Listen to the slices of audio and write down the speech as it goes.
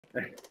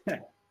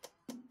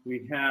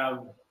We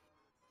have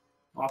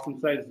awesome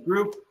sized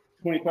group.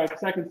 25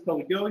 seconds till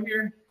we go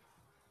here.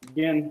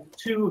 Again,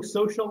 2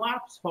 social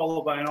laps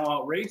followed by an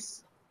all-out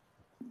race.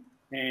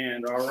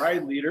 And our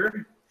ride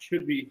leader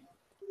should be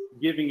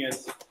giving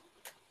us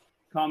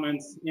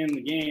comments in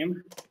the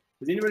game.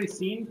 Has anybody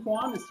seen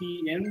Quan? Is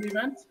he in the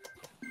event?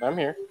 I'm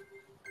here.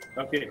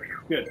 Okay,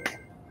 good.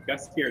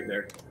 Got scared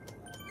there.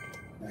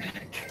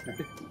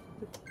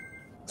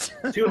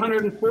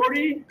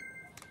 240.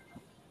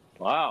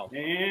 Wow.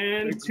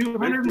 And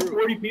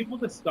 240 people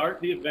to start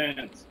the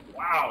event.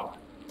 Wow.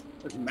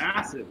 That's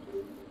massive.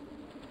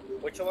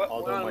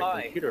 Although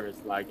my computer is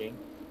lagging.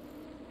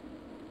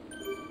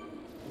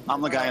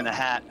 I'm the guy in the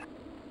hat.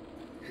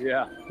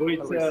 Yeah.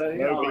 Wait, we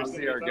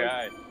see our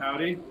guy.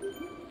 Howdy.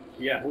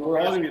 Yeah, we're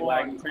all going to be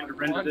lagging trying to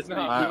render this thing.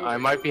 I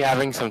might be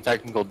having some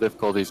technical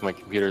difficulties. My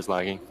computer's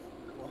lagging.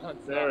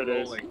 There it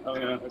is. Oh,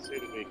 yeah. I see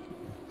the beacon.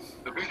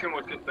 The beacon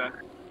was just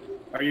there.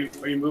 Are you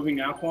moving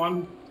now,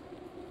 Quan?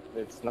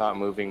 It's not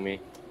moving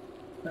me.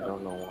 I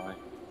don't know why.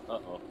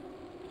 Uh-oh.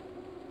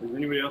 Does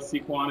anybody else see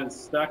Quan is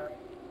stuck?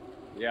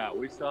 Yeah,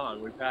 we saw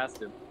him. We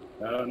passed him.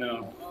 Oh,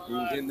 no.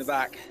 He's in the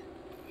back.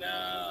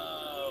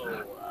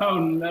 No. Oh,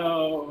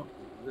 no.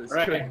 This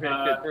Right, could make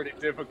it pretty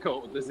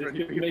difficult with this This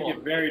many could make people.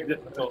 it very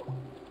difficult.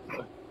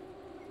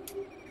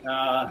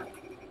 I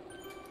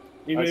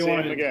Anybody see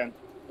want him to again.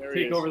 There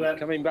he take is. over that?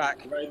 Coming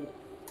back. Right?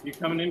 You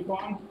coming in,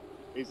 Quan?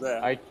 He's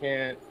there. I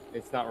can't.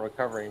 It's not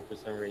recovering for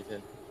some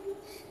reason.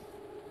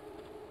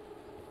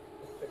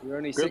 You're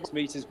only 6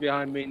 meters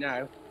behind me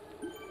now.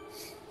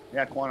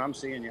 Yeah, Quan, I'm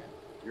seeing you.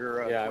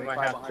 You're Yeah, I 25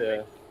 might have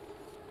behind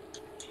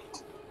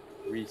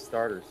to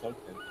restart or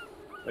something.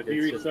 If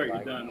you It's just restart, you're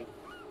lagging. done.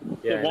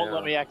 Yeah, It won't I let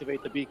know. me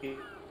activate the beacon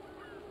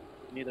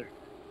neither.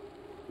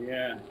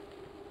 Yeah.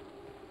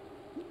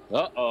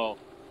 Uh-oh.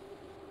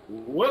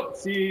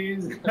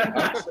 Whoopsies.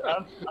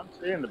 I'm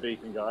seeing the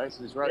beacon, guys.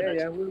 He's right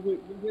next Yeah, we're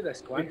with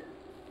us, Quan.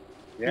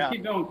 Yeah.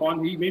 Keep going,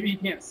 Quan. Maybe he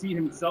can't see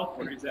himself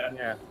where he's at.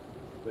 Yeah.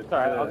 It's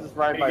alright, I'll just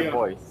ride there my you go.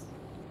 voice.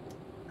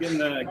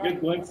 Getting a good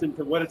glimpse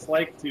into what it's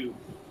like to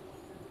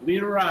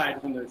lead a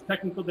ride when there's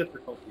technical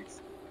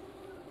difficulties.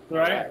 All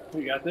right,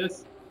 we got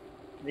this.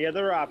 The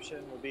other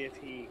option would be if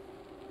he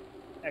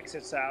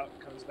exits out,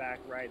 comes back,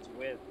 rides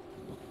with.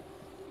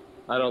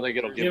 I don't think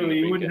it'll give You, me the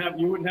you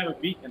beacon. wouldn't have a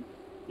beacon.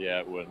 Yeah,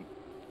 it wouldn't.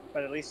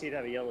 But at least he'd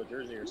have a yellow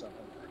jersey or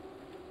something.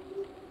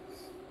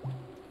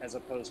 As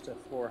opposed to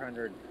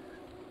 400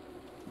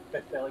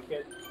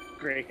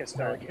 gray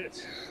Castelli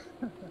kids.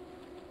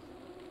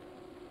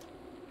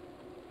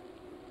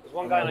 There's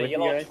one guy on a with you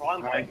yellow guys. Tron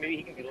All right. bike. Maybe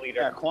he can be the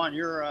leader. Yeah, Quan,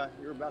 you're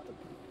about to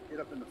get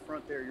up in the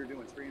front there. You're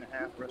doing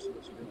 3.5. The rest of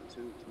us are doing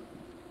 2.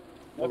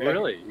 Oh,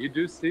 really? You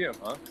do see him,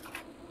 huh?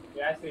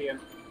 Yeah, I see him.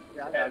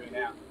 Yeah, Ahead of me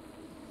now.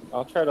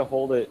 I'll try to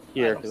hold it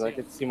here because I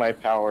can see my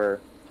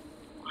power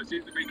I see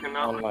the beacon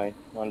now.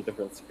 on a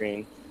different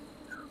screen.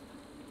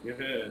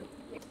 Good.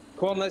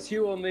 Quan, that's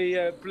you on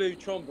the blue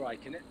Tron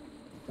bike, isn't it?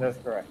 That's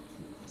correct.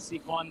 See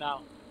Quan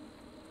now.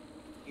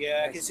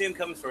 Yeah, I can see him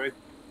coming through.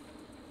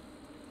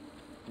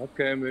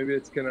 Okay, maybe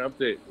it's going to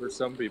update for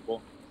some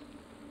people.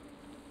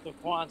 So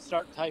Quan,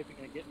 start typing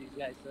and get these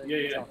guys.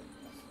 Yeah.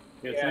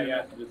 Send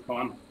messages,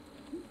 Quan.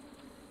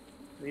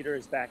 Leader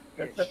is back.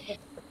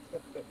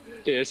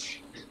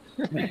 Ish.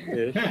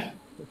 Ish.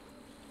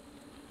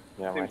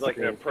 Yeah, Seems like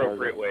an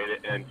appropriate way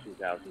to end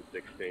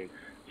 2016.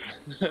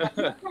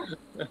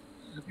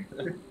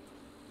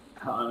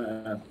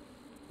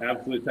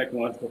 Absolute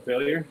technological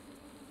failure.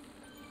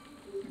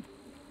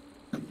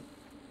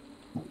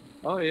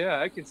 Oh, yeah,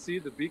 I can see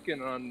the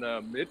beacon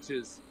on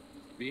Mitch's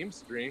beam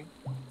stream.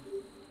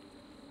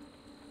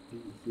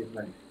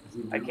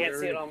 I can't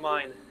see it on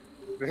mine.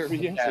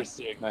 Very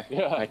interesting.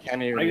 Yeah. I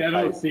can't even. I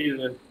don't type. see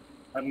the.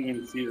 I don't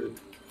even see the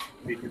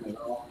beacon at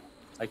all.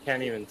 I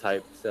can't even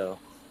type. So,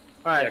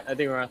 all right. I think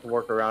we're gonna have to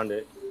work around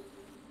it.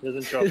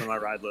 Doesn't show up on my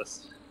ride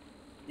list.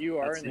 You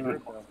are in the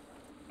group though.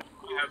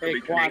 Hey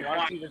Quan, why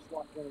don't you just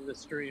watch one of the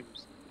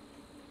streams?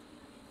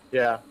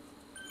 Yeah.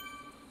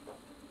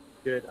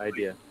 Good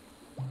idea.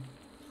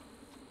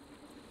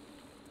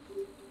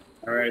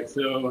 All right,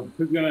 so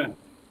who's gonna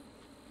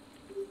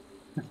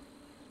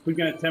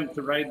attempt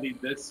to ride lead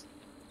this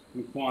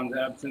in Quan's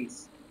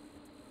absence?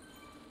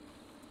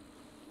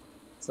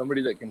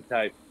 Somebody that can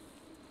type.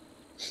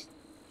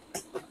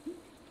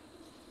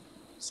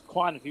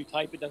 Quan, if you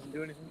type, it doesn't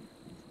do anything.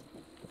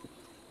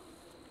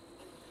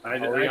 I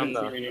didn't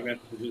see any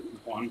messages from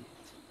Quan.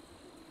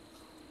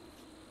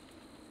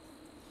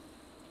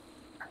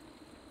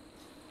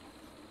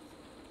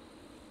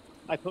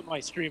 I put my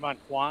stream on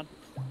Quan.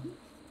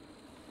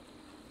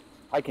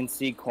 I can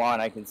see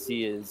Quan, I can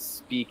see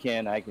his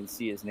beacon, I can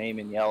see his name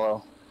in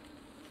yellow.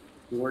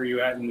 Where are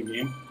you at in the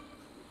game?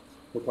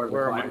 What part of the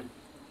Where am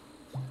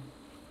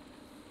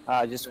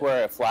climb? Just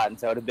where it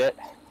flattens out a bit.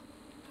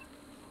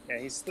 Yeah,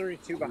 he's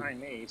 32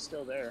 behind me. He's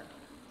still there.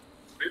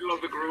 Middle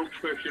of the group,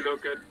 if you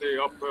look at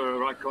the upper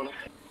right corner.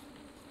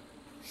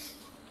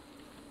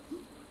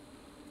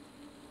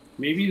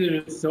 Maybe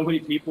there's so many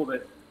people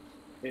that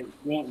it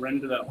won't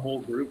render that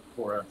whole group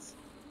for us.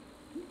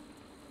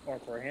 Or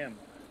for him.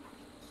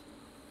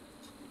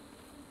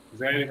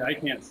 'Cause I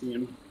can't see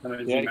him.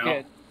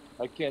 Yeah,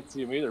 I can't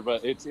see him either,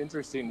 but it's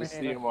interesting to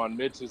see him on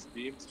Mitch's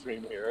beam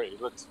stream here. He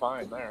looks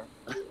fine there.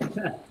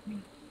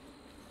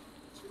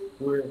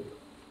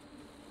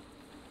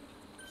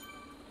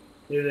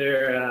 Hey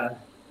there,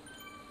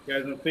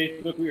 guys on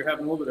Facebook. We were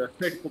having a little bit of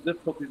technical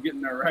difficulties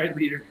getting our ride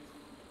leader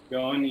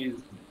going. He's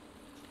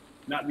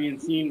not being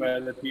seen by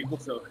other people,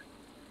 so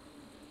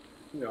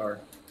we are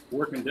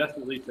working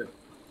desperately to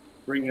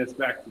bring this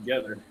back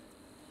together.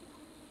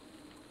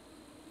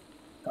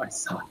 I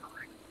saw it.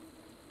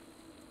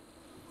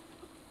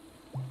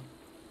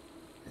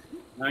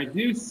 I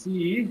do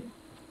see.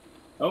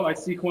 Oh, I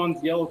see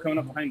Quan's yellow coming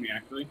up behind me,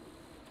 actually.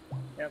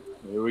 Yep.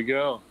 Here we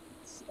go.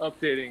 It's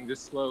updating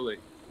just slowly.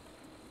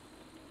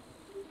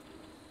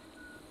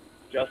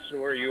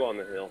 Justin, where are you on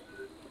the hill?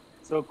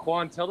 So,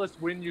 Quan, tell us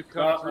when you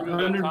come through the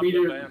 100 top meters.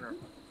 of the banner.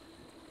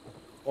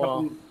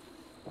 Well,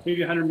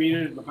 Maybe 100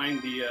 meters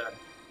behind the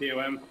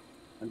KOM.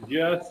 I'm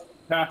just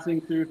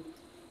passing through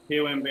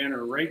KOM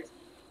banner right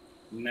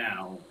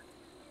now.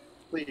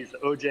 Please,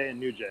 OJ and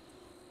New J.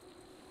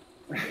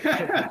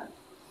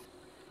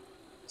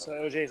 So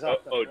OJ's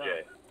off the OJ.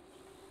 front.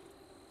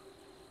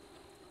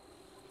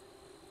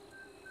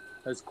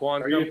 Has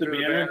Quan Are you come at the through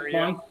the banner, banner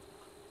yet? Quan?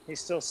 He's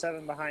still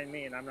 7 behind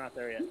me, and I'm not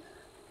there yet.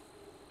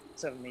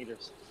 7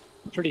 meters.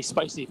 Pretty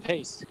spicy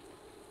pace.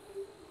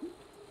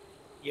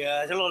 Yeah,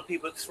 there's a lot of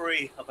people at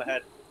 3 up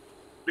ahead.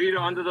 Leader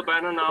under the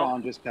banner now.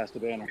 Quan just passed the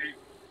banner.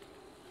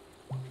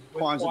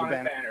 Quan's at the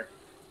banner.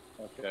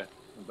 Okay,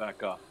 I'm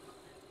back off.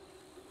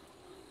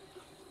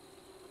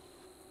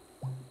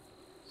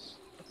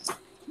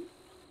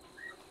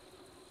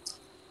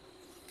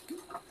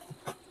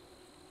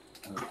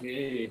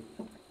 Okay,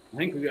 I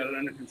think we got it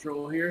under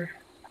control here.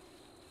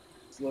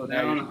 Slow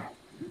down.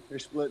 They're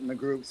splitting the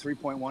group.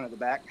 3.1 at the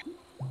back.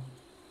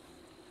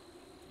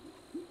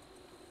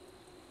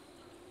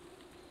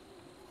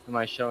 am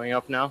I showing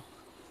up now?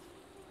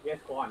 Yes,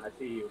 Quan, I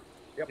see you.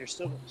 Yep. You're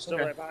still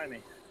Okay. right behind me.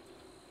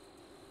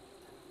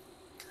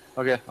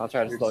 Okay, I'll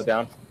try to slow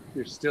down.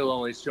 You're still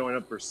only showing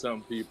up for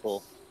some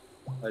people.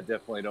 I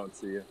definitely don't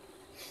see you.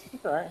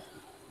 It's all right.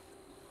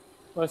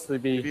 Mostly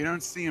If be. you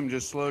don't see him,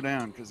 just slow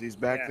down because he's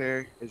back Yeah.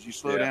 there. As you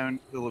slow Yeah. down,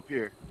 he'll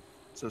appear.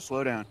 So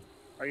slow down.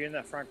 Are you in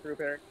that front group,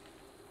 Eric?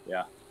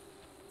 Yeah.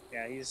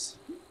 Yeah, he's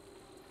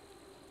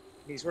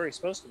where he's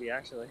supposed to be,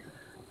 actually.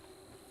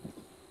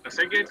 I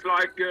think it's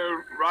like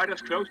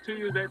riders close to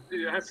you that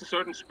it has a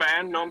certain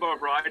span number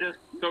of riders.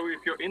 So if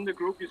you're in the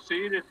group, you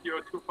see it. If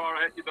you're too far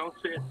ahead, you don't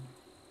see it.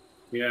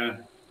 Yeah.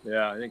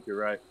 Yeah, I think you're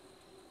right.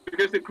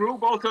 Because the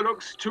group also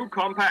looks too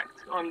compact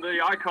on the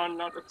icon,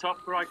 not the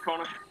top right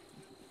corner.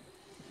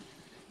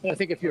 I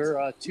think if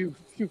you're too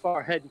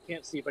far ahead, you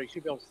can't see it, but you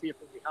should be able to see it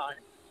from behind.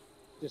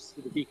 Just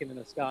see the beacon in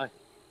the sky.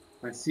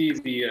 I see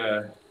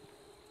the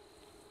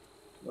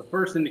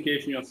first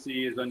indication you'll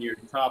see is on your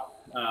top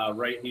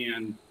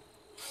right-hand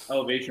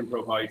elevation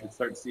profile. You should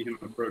start to see him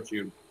approach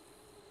you.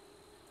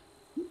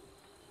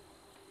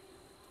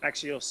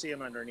 Actually, you'll see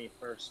him underneath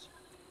first.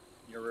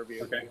 In your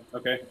review. Okay.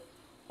 Okay.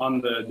 On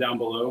the down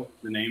below,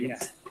 the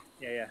names.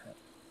 Yeah.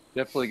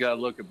 Definitely got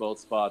to look at both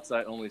spots.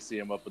 I only see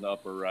him up in the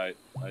upper right.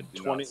 I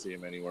do 20. not see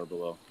him anywhere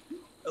below.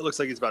 It looks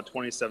like he's about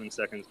 27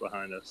 seconds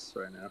behind us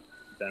right now.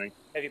 Benny.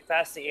 Have you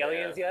passed the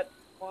aliens yet,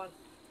 Quan?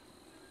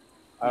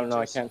 I don't know.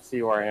 I can't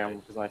see where I am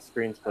because my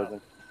screen's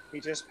frozen. He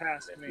just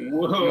passed me.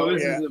 Whoa,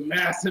 this is a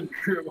massive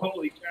group.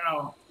 Holy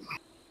cow.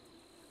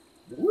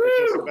 Woo!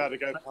 Just about to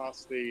go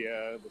past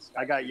the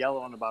I got yellow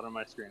on the bottom of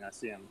my screen. I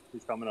see him.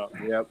 He's coming up.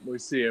 Yep, we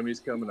see him. He's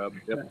coming up.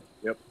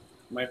 Yep.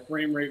 My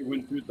frame rate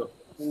went through the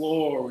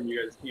floor when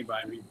you guys came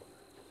by me.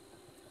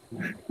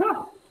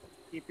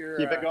 Keep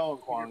it going,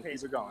 Quan.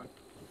 Keep it going.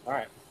 All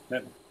right.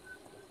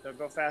 Don't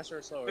go faster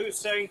or slower. Who's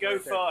saying go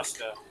Right there.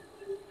 faster?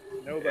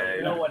 Nobody.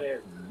 You know what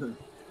it is.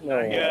 No.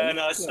 Yeah,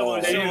 no,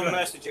 someone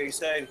messaging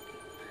saying,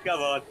 come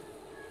on.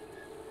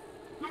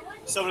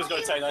 Someone's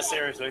got to take that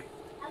seriously.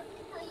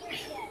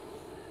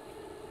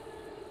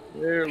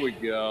 There we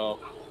go.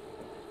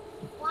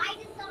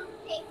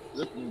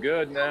 Looking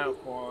good now,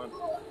 Quan.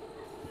 All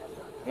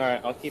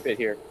right, I'll keep it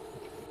here.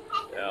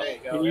 There you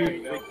go. Can There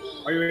you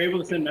go. Are you able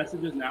to send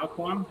messages now,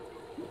 Quan?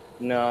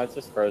 No, it's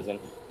just frozen.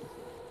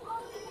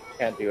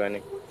 Can't do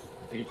any.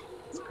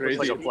 It's crazy.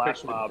 like a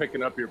flash mob.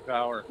 Picking up your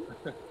power.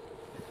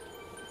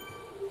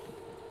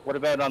 What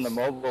about on the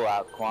mobile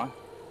app, Quan?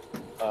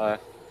 I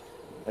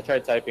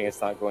tried typing. It's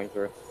not going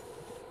through.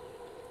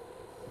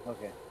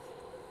 Okay.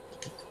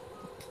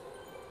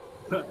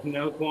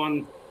 No,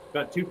 Quan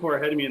got too far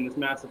ahead of me in this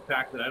massive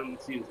pack that I don't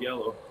see as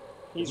yellow.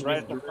 He's right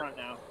at the front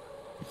now.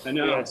 I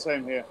know. Yeah,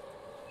 same here.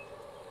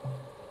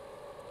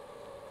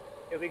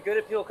 It'd be good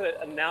if people could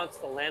announce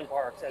the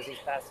landmarks as he's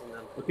passing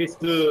them. Okay,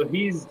 so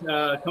he's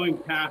coming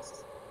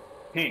past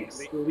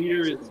Hanks. The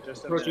leader is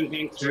Just approaching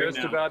Hanks right Just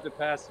now. about to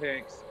pass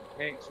Hanks.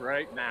 Hanks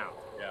right now.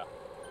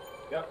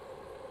 Yeah.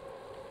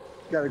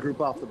 Got to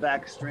group off the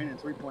back, straining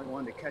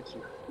 3.1 to catch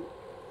you.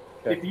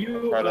 Okay. If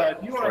you Try to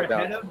if you slow are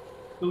down. ahead of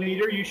the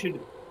leader, you should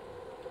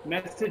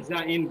message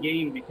that in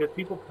game because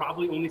people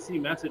probably only see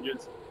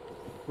messages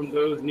from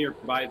those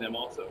nearby them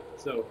also.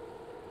 So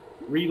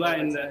read that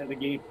in the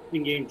game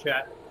in-game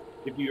chat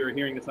if you are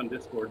hearing this on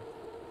Discord.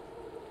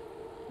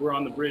 We're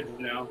on the bridge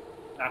now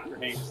after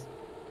Hanks.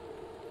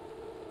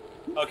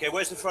 Okay,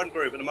 where's the front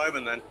group at the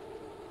moment then?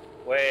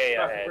 Way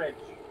Across the ahead. bridge.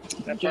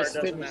 That Just part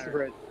doesn't finish the matter.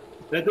 bridge.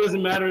 That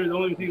doesn't matter. The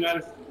only thing that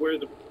matters is where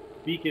the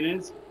beacon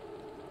is.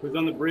 Who's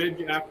on the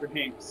bridge after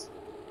Hanks.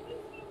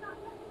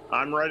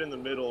 I'm right in the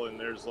middle, and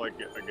there's like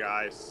a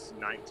guy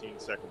 19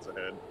 seconds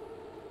ahead.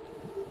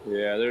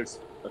 Yeah, there's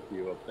a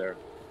few up there.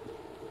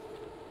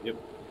 Yep.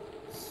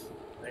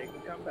 They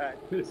can come back.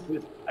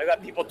 I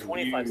got people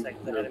 25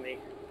 seconds ahead of me.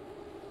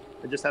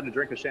 I just had a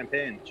drink of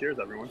champagne. Cheers,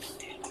 everyone.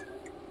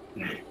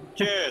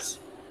 Cheers.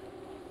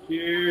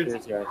 Cheers.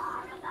 Cheers, guys.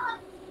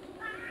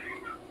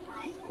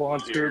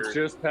 Quant's group's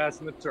just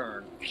passing the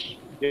turn.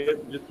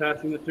 Yep, just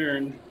passing the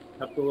turn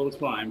up the little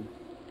climb.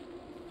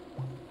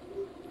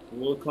 A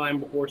little climb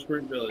before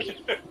Sprint Village.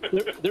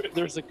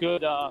 There's a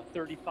good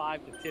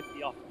 35 to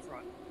 50 off the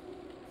front.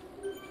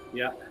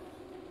 Yeah.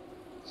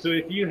 So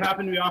if you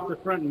happen to be off the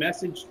front,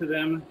 message to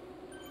them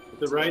that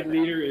the right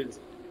leader is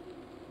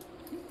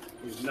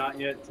not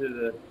yet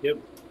to the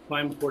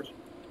climb before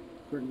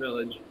Sprint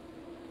Village.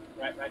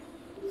 Right.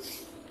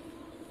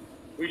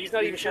 He's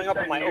not even showing up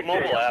on my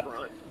mobile app.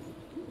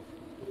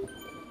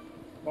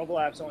 Mobile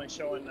app's only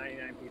showing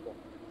 99 people.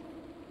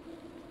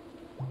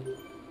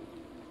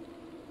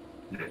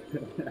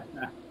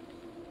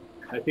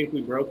 I think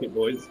we broke it,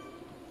 boys.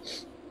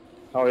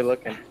 How are we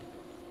looking?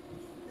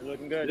 You're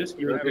looking good. This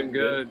group Looking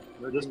good.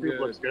 This group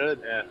looks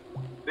good. Yeah.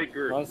 Big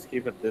group. Let's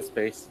keep it this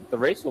pace. The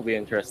race will be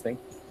interesting.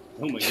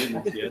 Oh my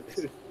goodness,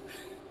 yes.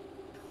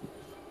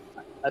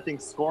 I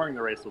think scoring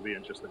the race will be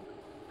interesting.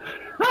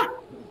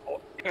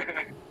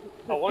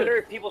 I wonder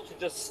if people should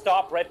just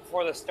stop right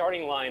before the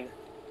starting line.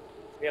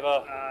 We have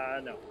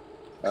a No.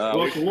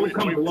 We'll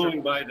come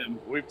blowing by them.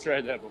 We've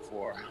tried that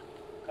before.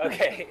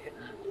 okay.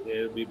 Yeah,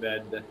 it'll be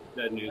bad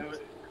news.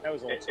 That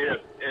was old In school.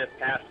 a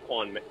past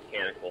Quan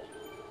mechanical.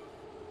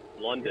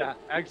 London. Yeah,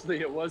 actually,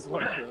 it was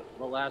one of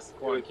the last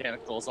Quan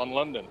mechanicals on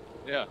London.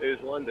 Yeah. It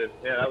was London.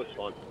 Yeah, that was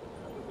fun.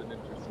 That was an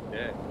interesting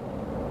day.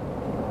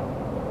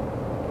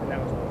 And that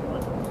was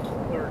one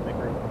third of the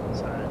group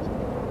size.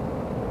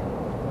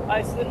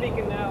 I see the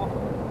beacon now.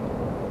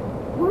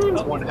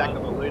 It's one heck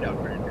of a lead out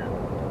right here.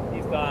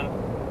 He's gone.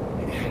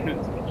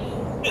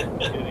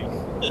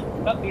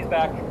 Oh, he's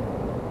back.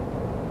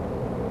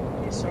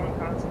 He's showing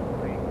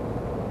constantly.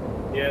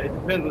 Yeah, it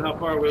depends on how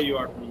far away you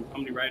are from him, how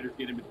many riders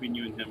get in between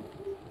you and him.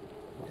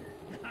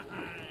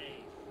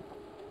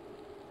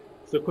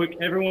 So quick,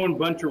 everyone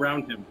bunch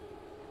around him.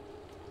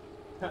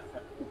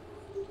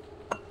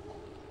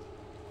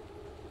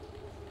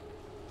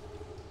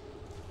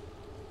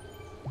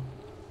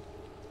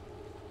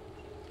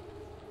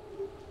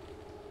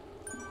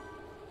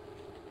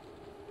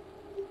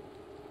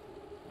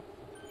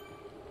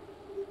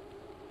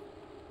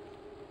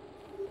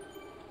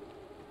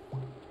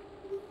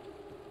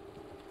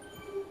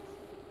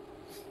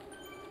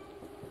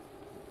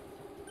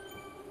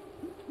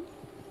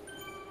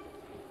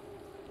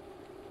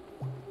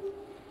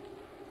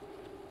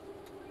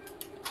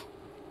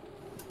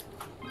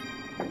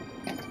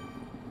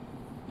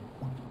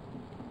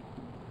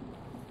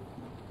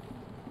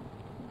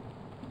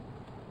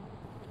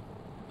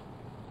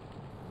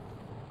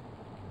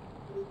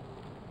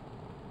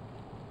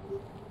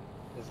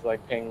 It's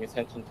like paying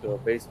attention to a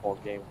baseball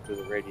game through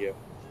the radio.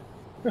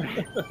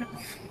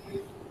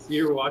 So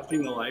you're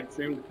watching the live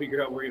stream to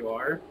figure out where you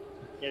are?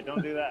 Yeah,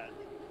 don't do that.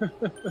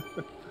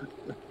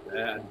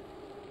 Bad.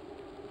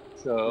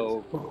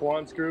 So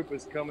Quan's group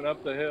is coming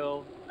up the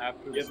hill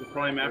after Get the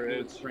climb after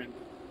bridge. the sprint.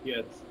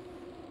 Yes.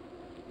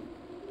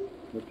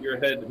 If you're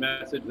ahead,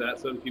 message that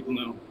so that people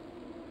know.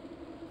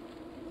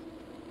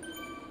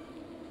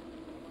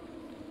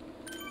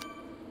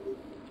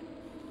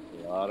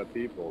 A lot of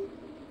people.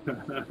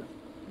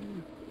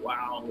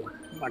 Wow.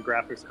 My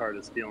graphics card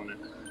is feeling it.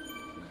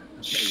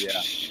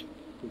 Yeah,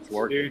 it's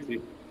working.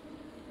 Seriously.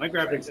 My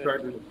graphics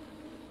card is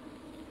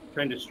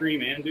trying to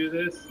stream and do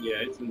this. Yeah,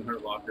 it's in the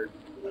hurt locker.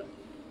 Do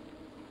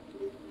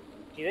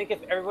you think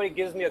if everybody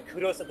gives me a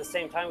kudos at the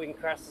same time, we can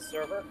crash the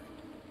server?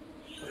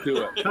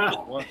 Do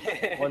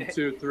it. One,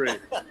 2, 3.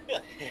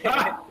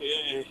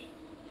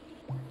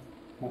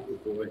 Oh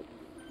boy.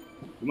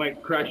 You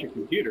might crash your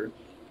computer.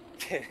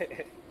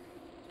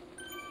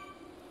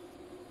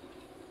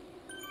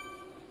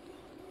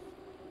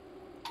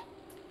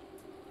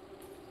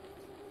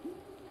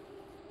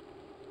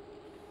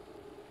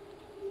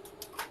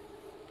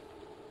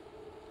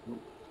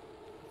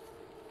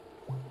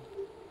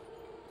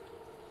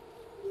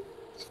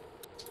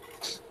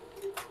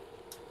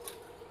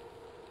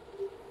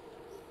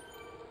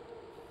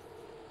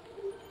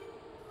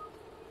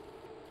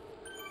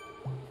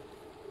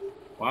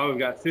 Wow, we've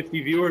got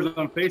 50 viewers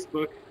on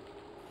Facebook.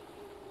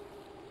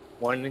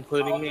 One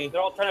including me.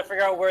 They're all trying to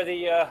figure out where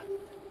the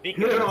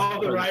beacon is. All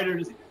the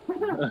riders.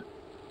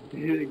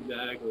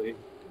 Exactly.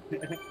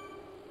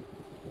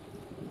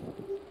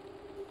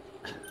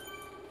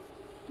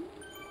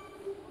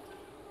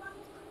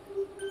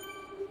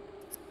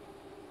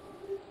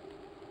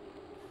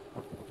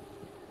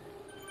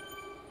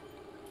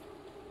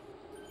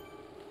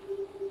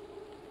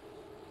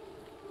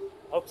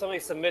 Hope somebody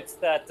submits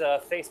that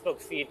Facebook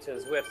feed to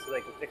Zwift so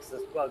they can fix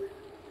this bug.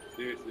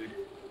 Seriously.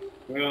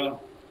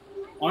 Well,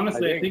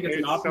 honestly, I think it's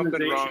an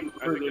optimization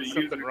for the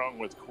user. Something wrong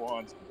with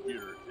Quan's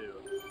computer too.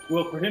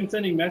 Well, for him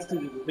sending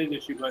messages is a big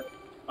issue, but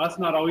us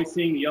not always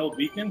seeing the yellow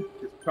beacon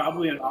is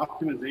probably an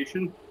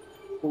optimization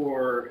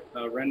for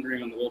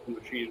rendering on the local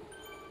machine.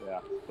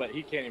 Yeah, but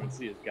he can't even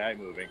see his guy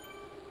moving.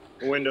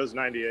 Windows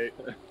 98.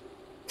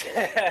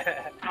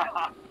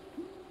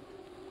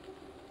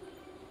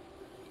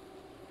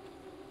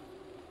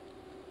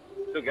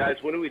 So, guys,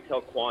 when do we tell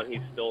Quan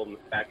he's still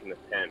back in the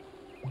tent?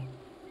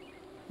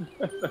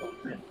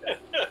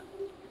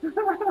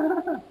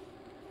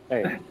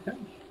 Hey,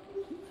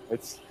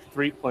 it's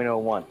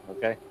 3.01,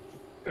 okay?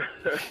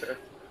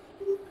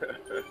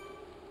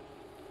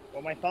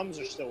 Well, my thumbs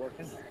are still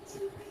working.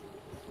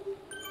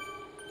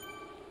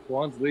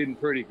 Quan's leading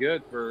pretty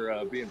good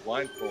for being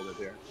blindfolded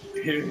here.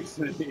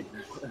 Seriously.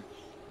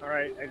 All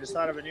right, I just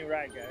thought of a new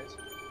ride, guys.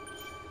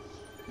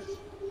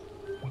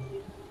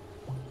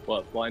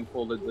 What,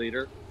 blindfolded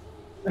leader?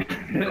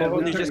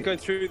 Quan is just going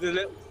through the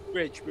little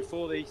bridge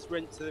before they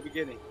sprint to the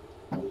beginning.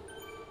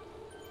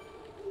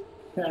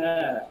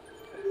 Yeah,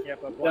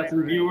 but Got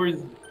some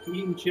viewers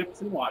eating chips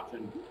and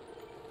watching.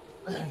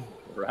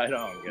 Right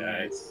on,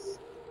 guys.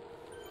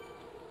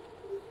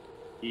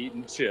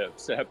 Eating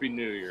chips. Happy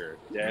New Year.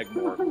 Dag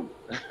Morgan.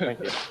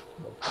 Thank you.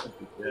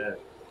 Yeah.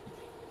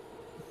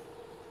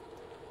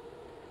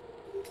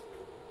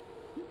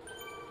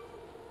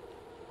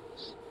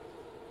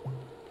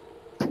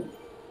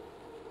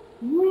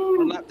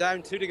 One lap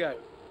down, 2 to go.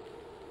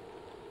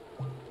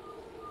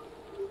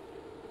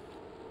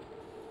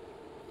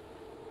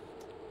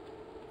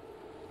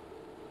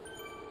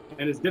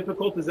 And as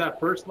difficult as that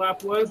first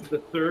lap was, the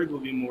third will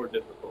be more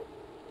difficult.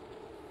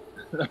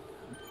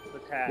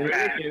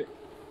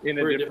 In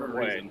For a different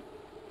way.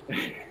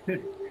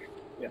 reason.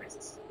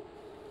 Yes.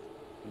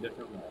 A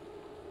different way.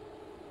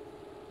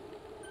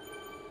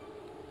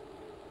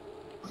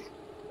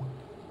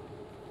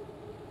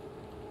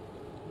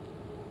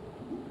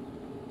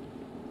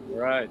 All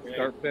right,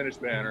 start finish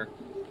banner.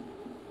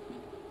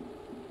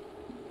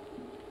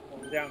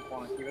 Going down,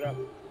 Quan. Keep it up.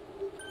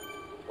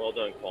 Well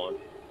done, Quan.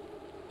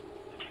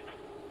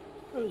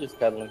 I was just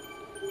pedaling.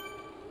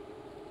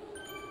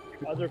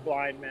 Other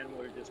blind men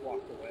would have just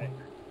walked away.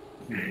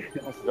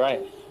 That's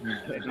right.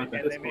 And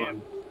they may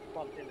have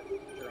bumped into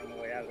furniture on the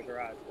way out of the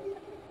garage. But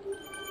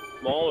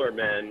Smaller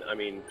men, I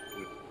mean.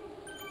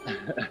 as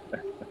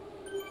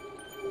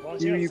long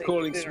as you don't say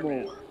calling thinner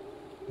small.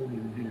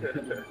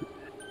 men.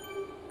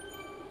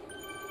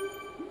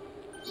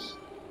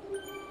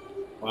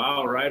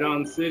 Wow, right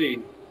on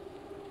city.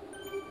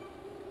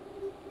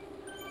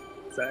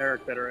 Is that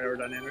Eric better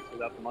aerodynamics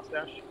without the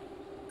mustache?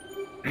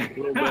 A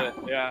little bit,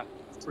 yeah.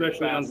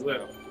 Especially on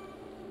Zwift.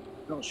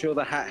 Not sure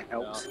the hat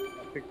helps. No,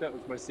 I think that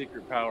was my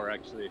secret power,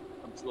 actually.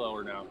 I'm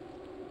slower now.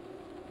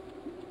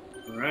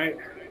 All right.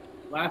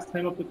 Last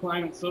time up the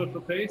climb at social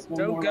pace. One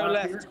Don't more go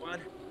lap left, here. man.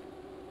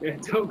 Yeah,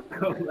 don't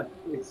go left,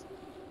 please.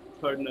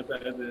 It's hard enough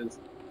as is.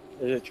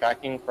 Is it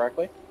tracking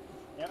correctly?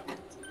 Yeah.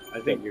 I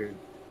think you're.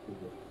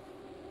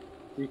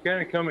 You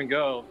kind of come and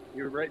go.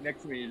 You were right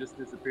next to me. You just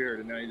disappeared,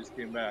 and now you just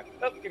came back.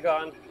 Oh, you're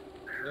gone.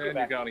 And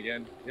you're gone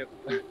again. Yep.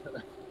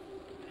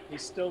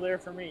 He's still there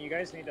for me. You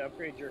guys need to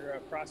upgrade your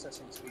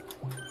processing speed.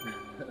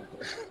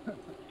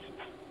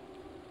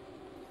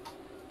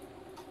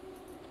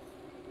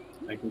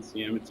 I can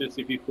see him. It's just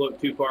if you float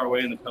too far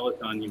away in the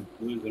peloton, you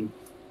lose him.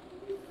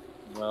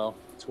 Well,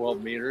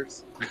 12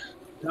 meters.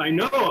 I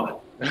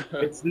know.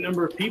 It's the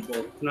number of people.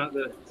 It's not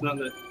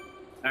the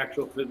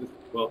actual physical.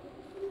 Well,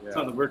 it's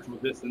not the virtual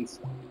distance.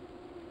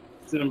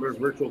 It's the number of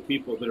virtual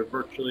people that are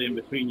virtually in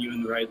between you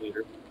and the ride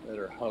leader. That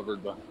are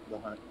hovered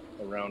behind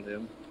around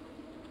him.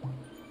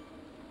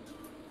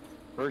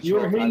 You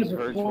are hitting the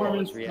virtual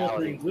performance is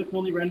reality. filtering. Zwift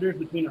only renders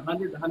between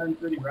 100 to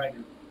 130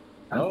 riders.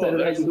 Oh, Outside of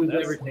that, you lose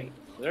that's- everything.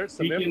 There's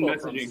some Beacon info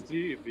from messaging.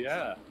 Steve.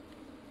 Yeah.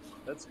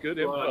 That's good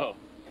info.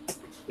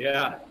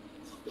 Yeah.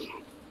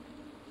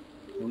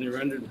 Only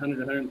rendered 100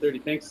 to 130.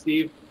 Thanks,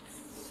 Steve.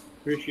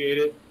 Appreciate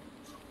it.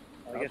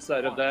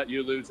 Outside of that,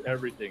 you lose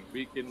everything.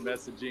 Beacon,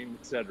 messaging,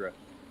 etc.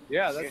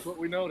 Yeah, that's what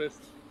we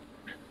noticed.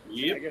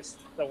 Yep. I guess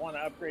they'll want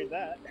to upgrade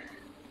that.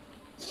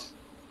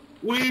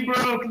 We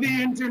broke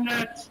the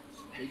internet.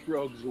 We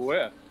broke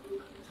Zwift.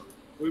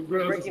 We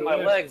broke Breaking my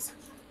legs.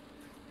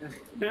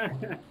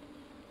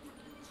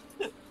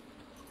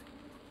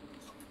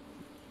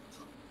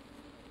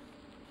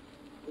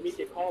 We need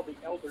to call the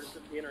elders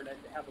of the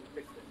internet to have them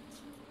fix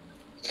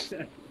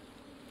it.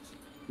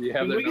 You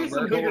have Can their we get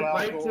some number? bigger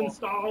pipes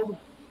installed?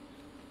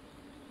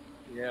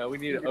 Yeah, we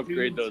need to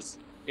upgrade those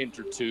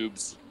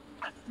intertubes.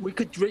 You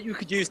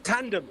could use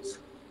tandems.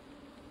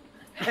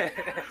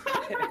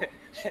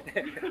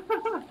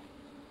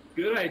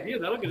 Good idea.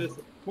 That'll get us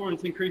a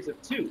performance increase of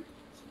 2.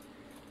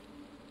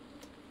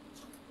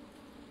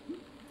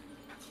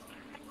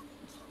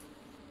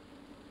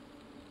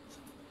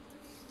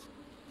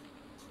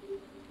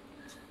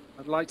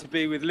 I'd like to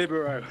be with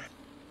Libero.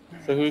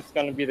 So who's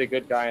going to be the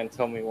good guy and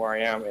tell me where I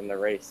am in the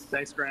race?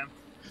 Thanks, Graham.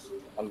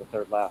 on the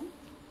third lap.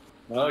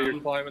 Oh, you're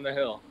climbing the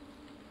hill.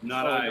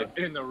 Not I.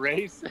 In the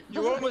race?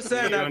 You're almost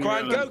there now,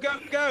 Quan. Go, go,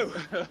 go!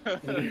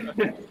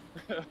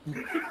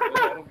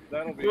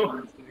 That'll be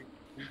interesting.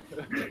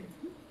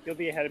 You'll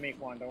be ahead of me,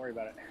 Quan. Don't worry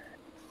about it.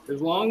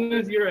 As long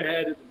as you're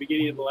ahead at the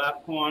beginning of the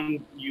lap,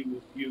 Quan,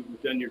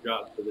 you've done your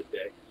job for the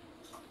day.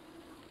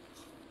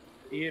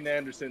 Ian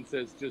Anderson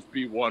says just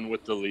be one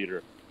with the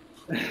leader.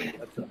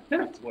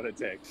 That's what it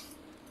takes.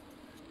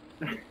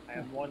 I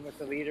am one with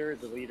the leader is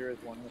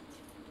one with...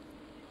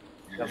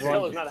 The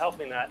still is not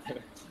helping that.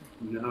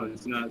 No,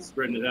 it's not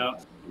spreading it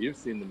out. You've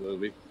seen the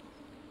movie.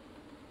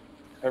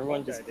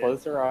 Everyone just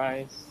close their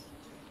eyes.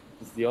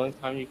 It's the only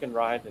time you can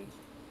ride and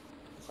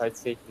ride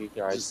safely with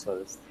your eyes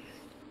closed.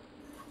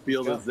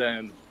 Feel the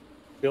zen.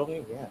 Feel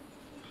me? Yeah.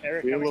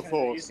 Eric, Feel how the many times have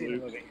you force, seen the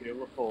Luke. movie? Feel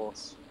the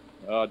force.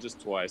 Just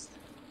twice.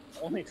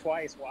 Only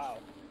twice, wow.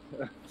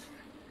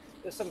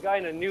 There's some guy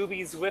in a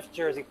newbie Zwift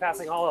jersey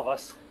passing all of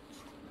us.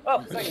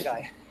 Oh, second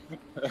guy.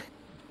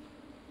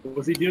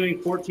 Was he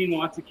doing 14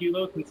 watts a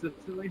kilo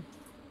consistently?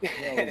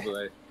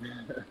 Probably.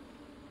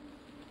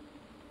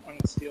 On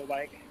the steel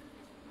bike.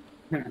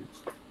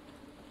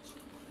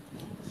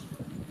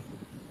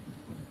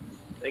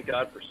 Thank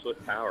God for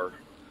Swift Power.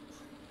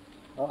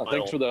 Oh,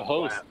 thanks for the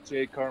host,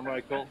 Jay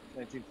Carmichael,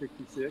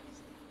 1966.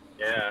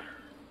 Yeah.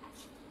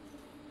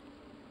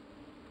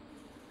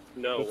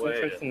 No What's way.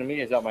 interesting to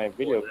me is that my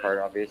video card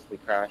obviously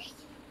crashed,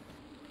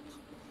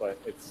 but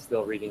it's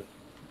still reading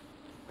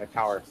my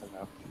power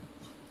somehow.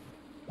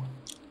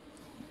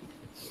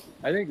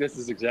 I think this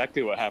is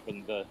exactly what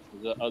happened the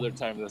other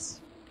time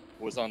this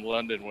was on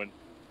London when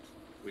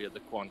we had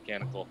the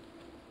Quancanical.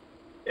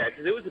 Yeah,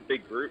 because it was a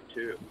big group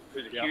too.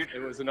 It was a huge.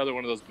 It was another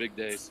one of those big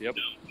days. Yep.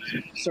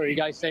 So you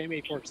guys saying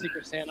me for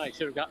Secret Santa, I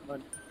should have gotten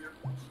one.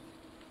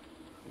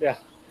 Yeah.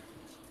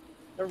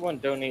 Everyone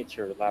donates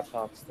your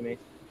laptops to me.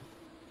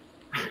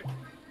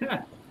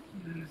 Sounds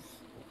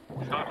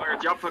like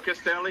a job for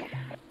Castelli.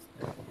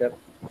 Yep.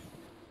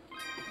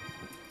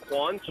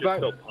 Quan's just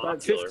About so popular.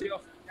 50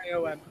 off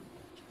KOM.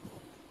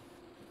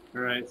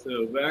 All right,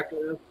 so back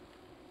up.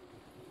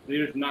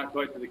 Leader's not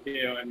quite to the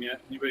KOM yet.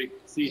 Anybody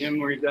see him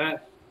where he's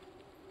at?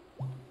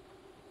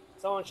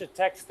 Someone should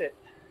text it.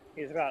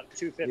 He's about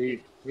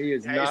 250. He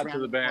is Yeah, not he's to the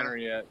around the banner corner.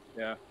 yet.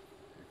 Yeah.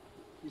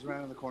 He's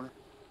right in the corner.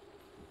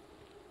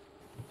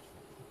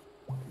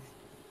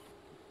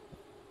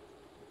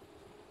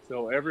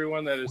 So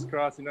everyone that is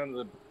crossing under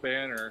the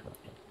banner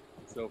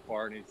so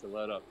far needs to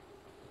let up.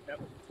 Yep.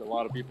 There's a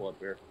lot of people up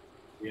here.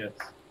 Yes.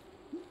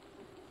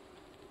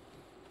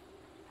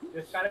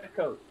 Just got a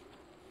coat.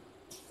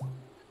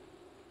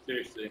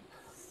 Seriously.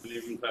 Don't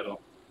even pedal.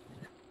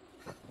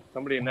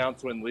 Somebody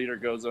announce when leader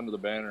goes under the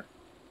banner.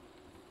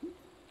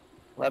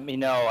 Let me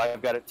know.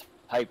 I've got it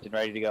typed and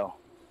ready to go.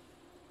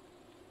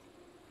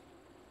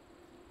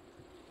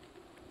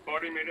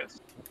 40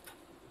 minutes.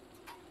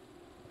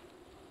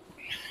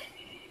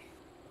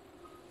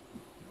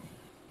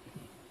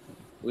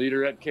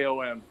 Leader at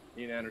KOM.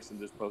 Ian Anderson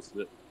just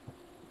posted it.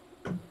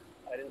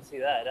 I didn't see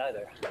that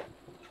either.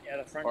 Yeah,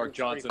 the front Mark group's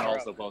pretty Johnson far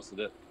also up. posted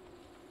it.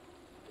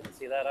 Didn't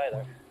see that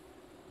either.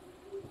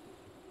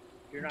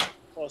 If you're not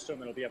close to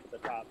him, it'll be up at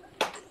the top.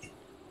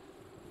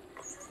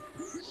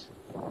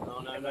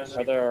 No.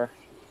 Are there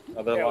There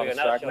a we lot go, of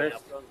now it's showing stragglers?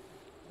 up.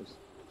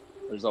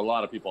 There's a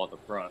lot of people at the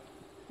front.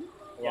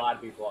 A lot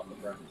of people on the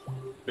front.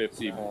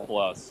 50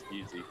 plus,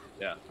 easy.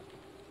 Yeah.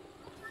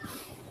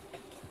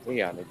 We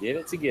gotta get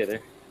it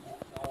together.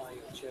 Oh,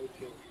 you're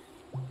joking.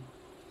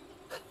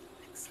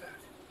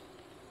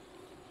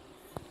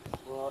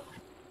 What?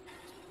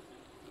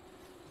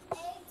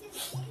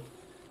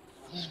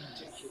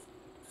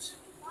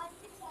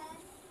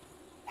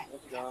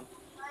 What's gone?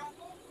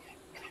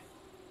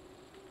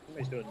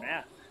 Somebody's doing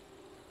math.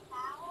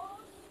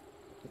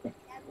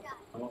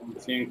 I'm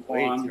seeing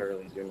Way Quan. too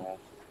early to do that.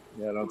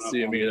 Yeah, I don't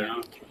see him either.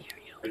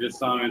 I just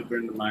saw him enter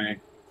into my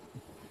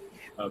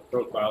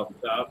profile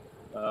at the top.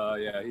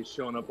 Yeah, he's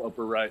showing up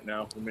upper right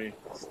now for me.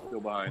 Still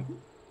behind.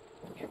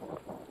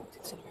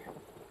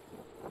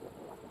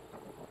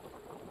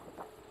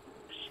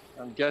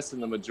 I'm guessing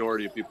the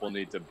majority of people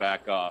need to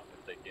back off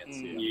if they can't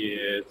see him.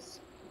 Yes.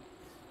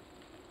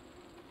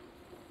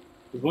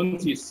 Because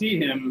once you see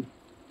him,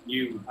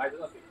 you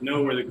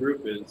know where the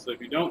group is. So if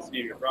you don't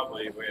see him, you're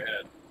probably way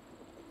ahead.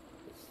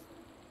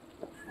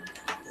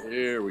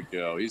 Here we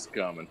go. He's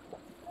coming.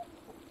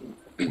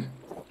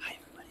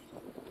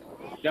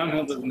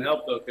 Downhill doesn't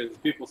help though, because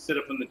people sit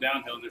up in the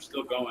downhill and they're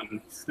still going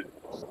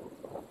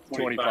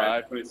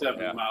 25,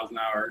 27 miles an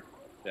hour.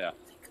 Yeah.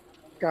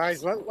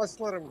 Guys, let's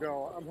let him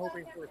go. I'm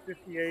hoping for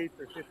 58th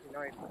or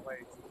 59th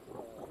place.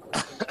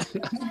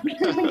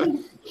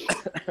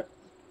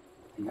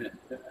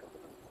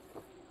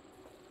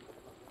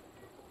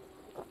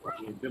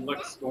 Good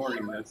luck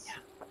scoring this.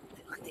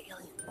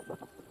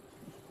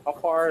 How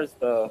far is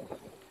the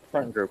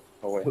front group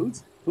away?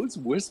 Who's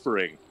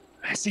whispering?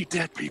 I see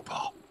dead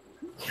people.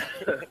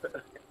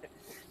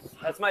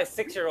 That's my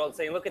 6-year-old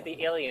saying, "Look at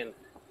the alien."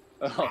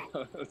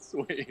 Oh,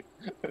 sweet.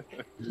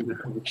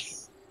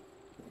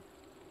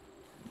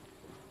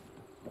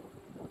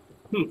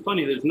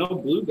 Funny, there's no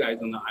blue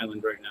guys on the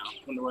island right now.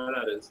 Wonder why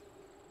that is.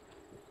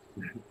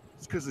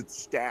 It's because it's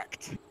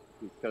stacked.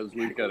 Because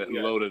we've got it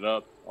loaded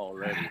up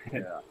already.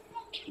 Yeah.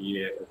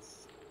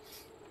 Yes.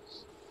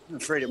 I'm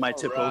afraid it might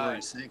tip over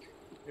and sink.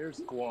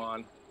 Here's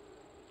Quan.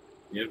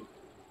 Yep.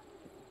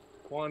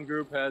 Quan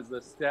group has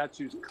the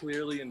statues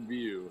clearly in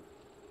view.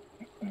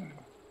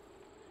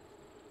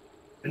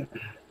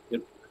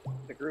 Yep.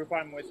 The group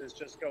I'm with is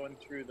just going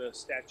through the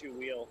statue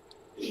wheel,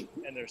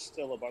 and there's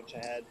still a bunch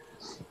ahead.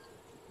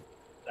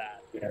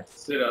 That. Yeah.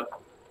 Sit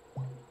up.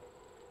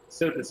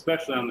 Sit up,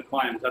 especially on the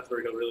climbs. That's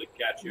where he'll really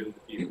catch you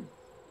if you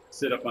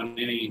sit up on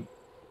any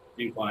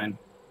incline.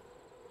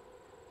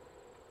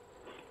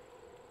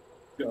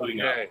 Going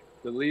Okay.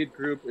 The lead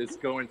group is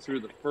going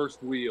through the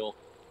first wheel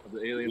of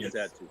the alien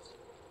statues.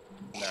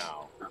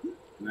 Now.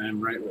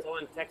 I'm right with.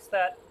 Someone text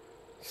that.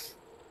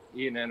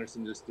 Ian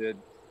Anderson just did.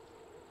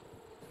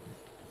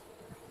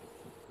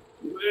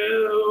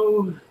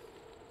 Whoa.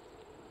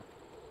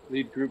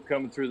 Lead group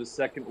coming through the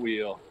second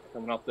wheel,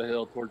 coming up the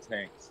hill towards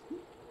Hanks.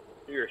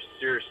 You're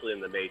seriously in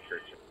the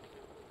Matrix.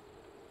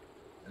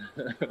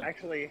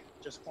 Actually,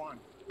 just Quan.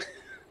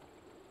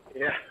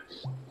 Yeah.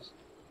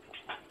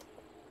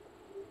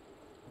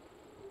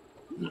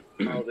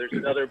 Oh, there's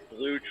another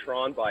blue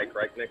Tron bike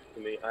right next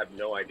to me. I have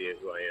no idea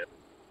who I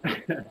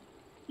am.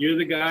 You're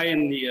the guy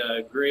in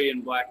the gray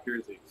and black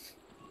jersey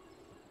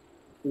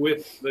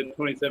with the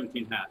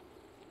 2017 hat.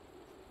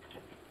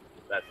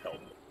 That's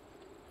helpful.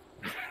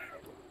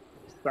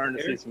 Starting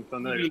to see some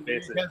familiar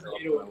faces.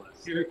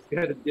 Eric's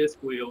got a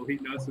disc wheel. He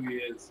knows who he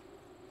is.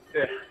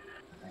 Yeah.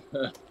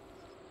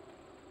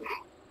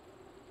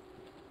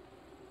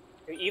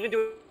 Even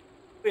doing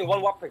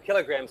 1 walk per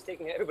kilogram is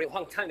taking everybody a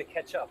long time to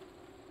catch up.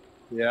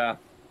 Yeah.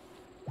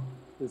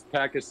 This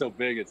pack is so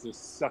big, it's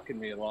just sucking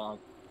me along.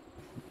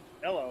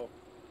 Hello.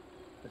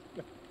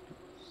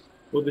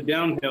 Well, the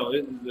downhill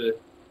is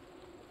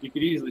you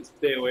could easily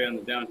stay away on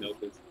the downhill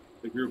because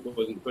the group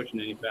wasn't pushing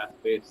any fast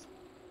pace.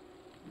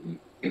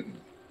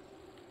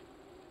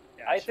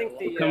 I think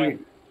the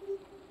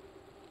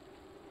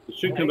it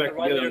should come back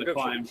together on the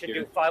climb. Should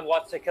do 5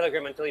 watts per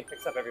kilogram until he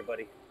picks up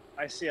everybody.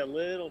 I see a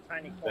little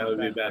tiny Quan. That would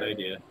be a bad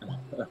idea.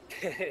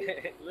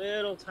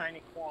 Little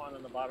tiny Quan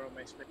on the bottom of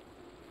my screen.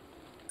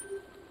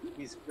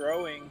 He's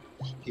growing.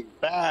 He's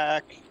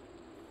back.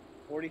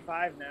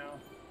 45 now.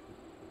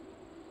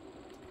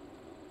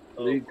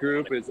 Lead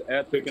group is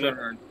at the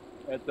turn,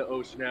 at the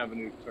Ocean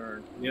Avenue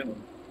turn. Yep.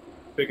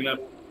 Picking up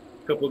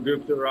a couple of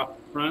groups that were off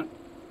the front.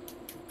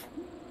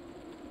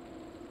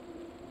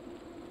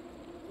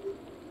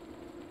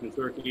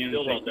 Still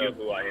don't know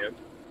who I am.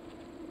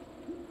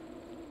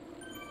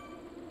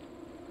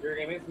 Your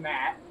name is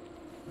Matt.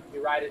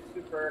 You ride a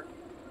Super.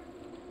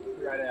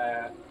 You ride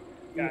a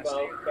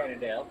Evo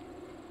Cannondale.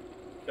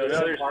 So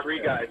now there's 3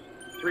 guys.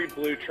 3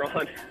 blue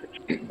Tron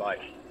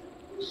bikes.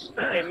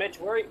 Hey, Mitch,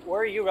 where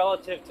are you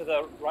relative to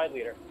the ride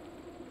leader?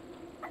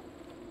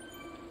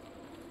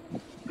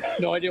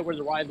 No idea where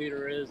the ride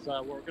leader is.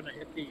 We're going to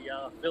hit the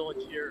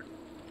village here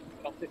in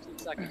about 15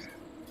 seconds.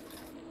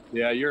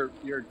 Yeah, you're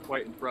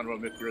quite in front of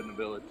him if you're in the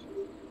village.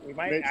 We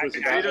might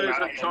Leader is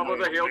on top of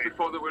the hill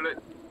before the village.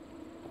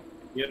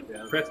 Yep.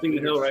 Yeah, Cresting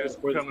the hill right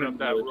before coming up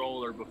that village.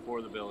 roller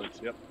before the village.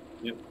 Yep.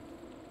 Yep.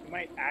 We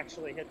might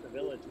actually hit the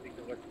village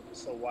because we're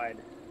so wide.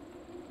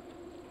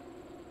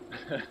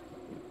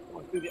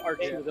 Going through the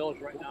arch of the village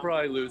right We'll now.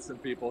 probably lose some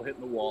people hitting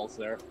the walls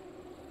there.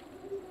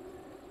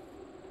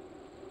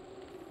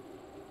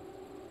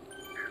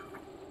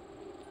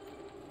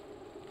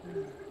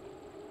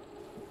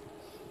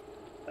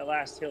 That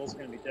last hill is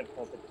going to be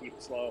difficult to keep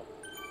slow.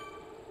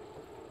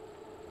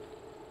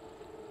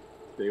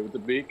 Stay with the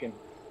beacon.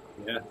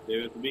 Yeah,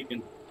 stay with the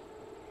beacon.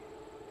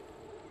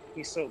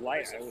 He's so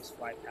light, I always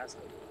fly past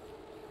him.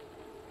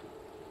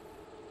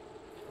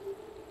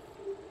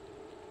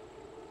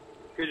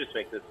 Could just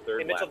make this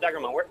third Hey, Mitchell lap.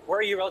 Daggerman, where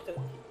are you relative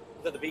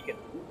to the beacon?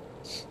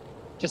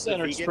 Just The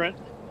entered beacon? sprint.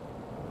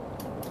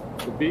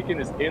 The beacon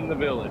is in the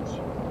village.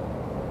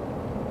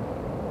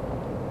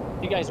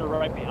 You guys are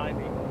right behind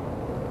me.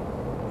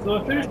 So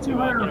if there's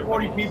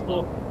 240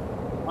 people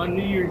on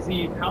New Year's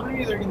Eve, how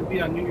many are there going to be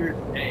on New Year's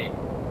Day?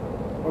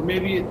 Or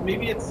maybe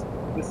it's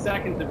the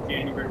 2nd of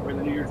January where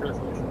the New Year's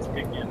resolutions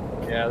kick in.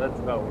 Yeah, that's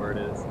about where it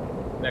is.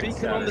 Next Beacon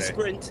Saturday. on the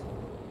sprint.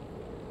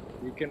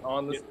 Beacon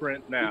on the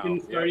sprint now. Beacon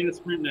starting the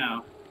sprint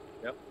now.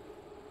 Yep.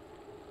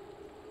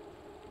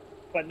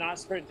 But not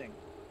sprinting.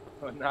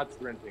 But not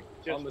sprinting.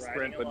 Just on the riding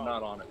sprint, but along.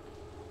 not on it.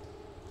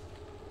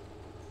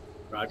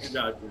 Roger,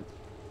 Dodger.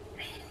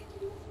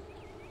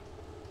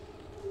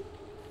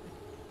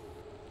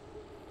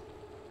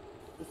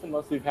 This is the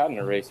most we've had in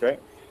a race, right?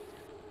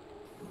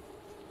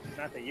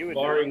 Not that you would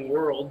Barring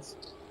Worlds.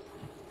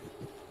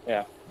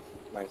 Yeah,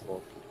 nice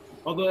one.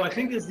 Although I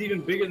think this is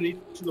even bigger than each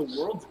of the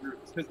Worlds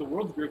groups, because the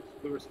Worlds groups,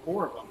 there was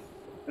 4 of them.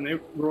 And they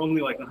were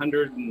only like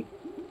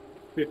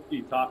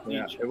 150 tops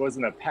Yeah, each. it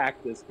wasn't a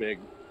pack this big.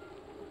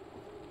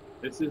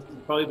 This is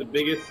probably the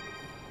biggest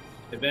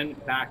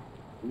event pack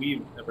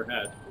we've ever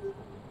had.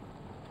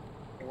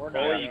 We're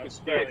Oh, not you can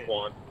see it,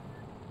 Quan.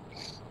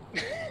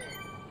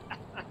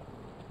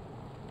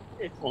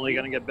 It's only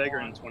going to get bigger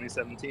in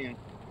 2017.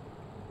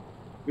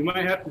 We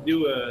might have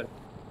to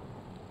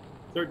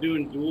start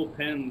doing dual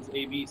pens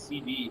A, B,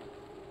 C, D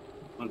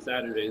on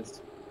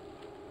Saturdays.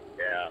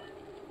 Yeah,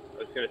 I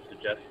was going to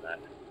suggest that.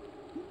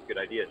 Good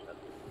idea, Seth.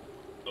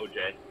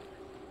 OJ.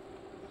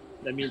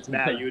 That means,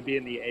 Matt, you would be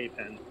in the A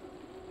pen.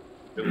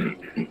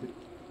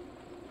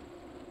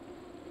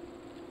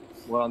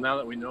 Well, now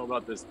that we know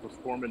about this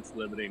performance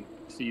limiting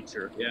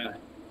feature. Yeah,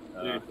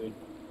 seriously.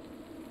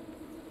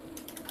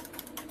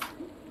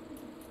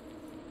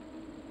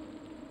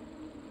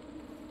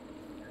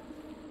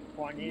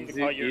 Quan, you need to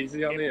call your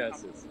Easy on the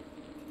S's.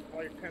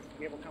 Call your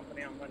cable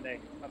company on Monday.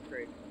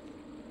 Upgrade.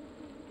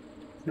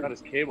 It's not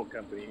his cable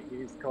company.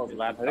 He's called his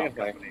laptop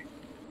company.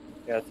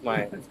 Yeah, it's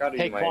my. It's got to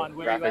be my Quan,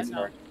 where are you at graphics now?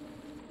 card.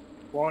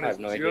 Quan I is have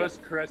no idea.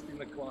 just cresting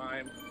the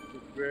climb.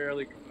 He's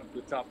barely coming up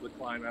to the top of the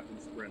climb after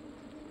the sprint.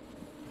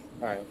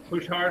 All right.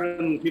 Push hard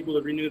on people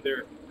to renew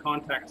their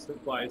contact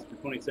supplies for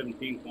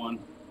 2017, Quan.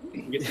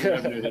 Get some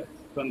revenue to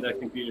fund that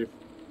computer.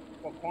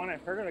 Well, Quan,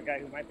 I've heard of a guy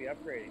who might be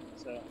upgrading,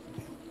 so.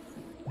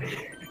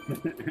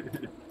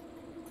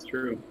 It's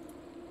true.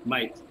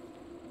 Might.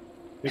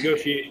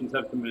 Negotiations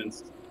have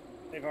commenced.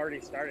 They've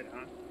already started,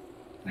 huh?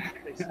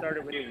 They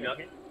started with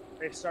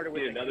They've started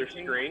with another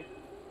screen.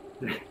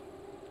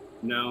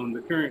 No,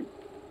 the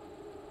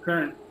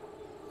current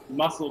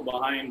muscle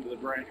behind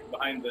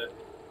the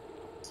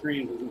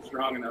screens isn't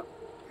strong enough.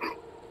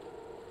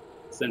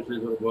 Essentially,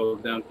 is what it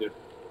boils down to.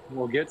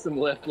 We'll get some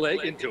left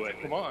leg into it.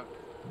 Come on.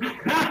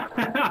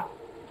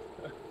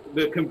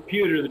 The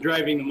computer, the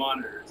driving the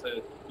monitor.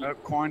 So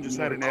Quan just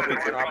had an epic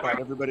dropout.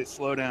 Everybody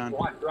slow down.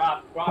 Quan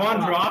drop. Quan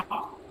drop.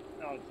 Oh,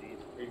 jeez.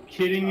 Are you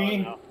kidding me?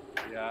 No.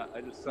 Yeah,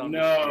 I just saw.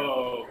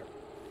 No.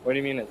 What do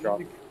you mean it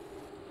dropped?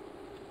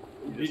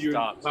 Did your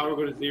power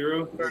go to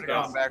zero? Started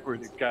going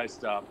backwards. This guy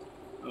stopped.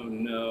 Oh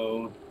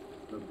no.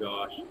 Oh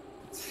gosh.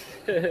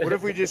 What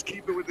if we just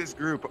keep it with this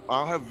group?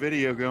 I'll have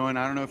video going.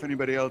 I don't know if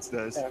anybody else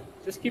does. Yeah,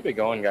 just keep it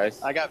going,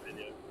 guys. I got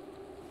video.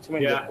 Too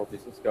many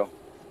difficulties. Let's go.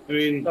 I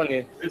mean, don't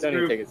need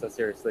to take it so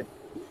seriously.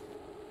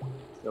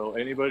 So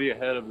anybody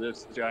ahead of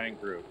this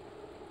giant group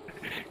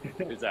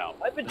is out.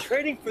 I've been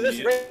training for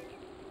this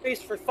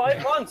race for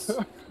 5 months.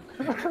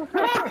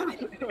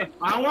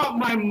 I want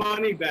my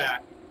money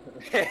back.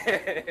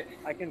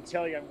 I can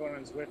tell you I'm going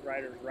on Zwift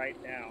Riders right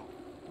now.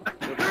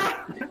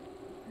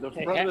 The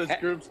front of this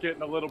group's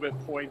getting a little bit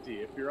pointy.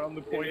 If you're on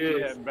the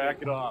pointy end,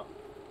 back it off.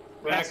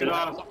 Back it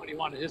off. Somebody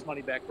wanted his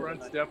money back.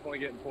 Front's definitely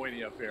getting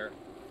pointy up here.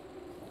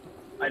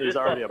 I just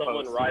saw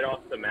someone right off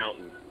the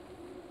mountain.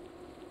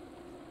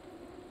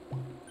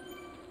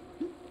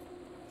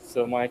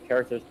 So my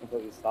character's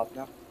completely stopped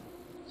now.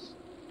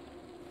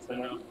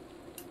 Yeah,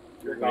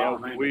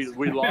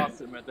 we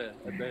lost him at the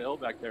hill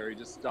back there. He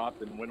just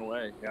stopped and went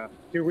away. Yeah.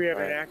 Do we have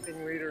an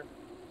acting leader?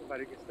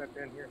 Somebody can step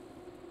in here.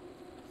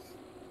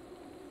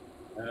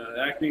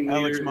 Acting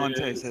Alex leader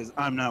Monte is- says,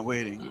 "I'm not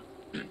waiting."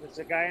 There's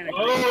a guy in a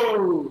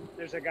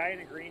there's a guy in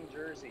a green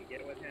jersey.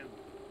 Get with him.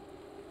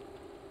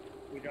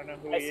 We don't know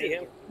who he is. I see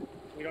him.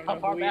 We don't know How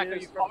far who back he are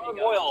is. you from Farm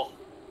oil.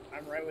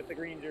 I'm right with the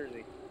green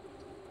jersey.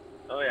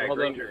 Oh yeah, Well,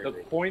 green the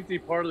jersey. pointy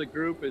part of the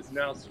group is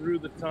now through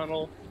the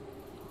tunnel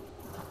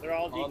They're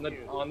all on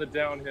DQ'd. on the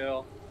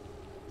downhill.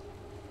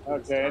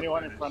 Okay,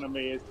 anyone in front of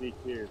me is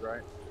DQ'd,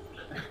 right?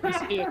 You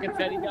see the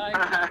confetti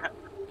guy?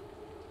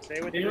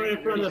 Stay with You're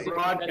in front of the Jersey.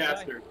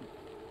 broadcaster.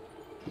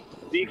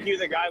 DQ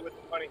the guy with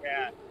the funny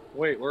hat.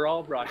 Wait, we're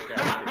all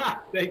broadcasting.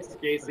 Thanks,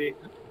 Casey.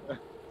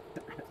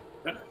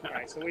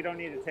 Alright, so we don't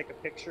need to take a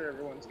picture.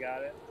 Everyone's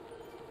got it.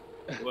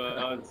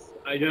 Well,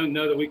 I don't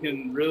know that we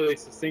can really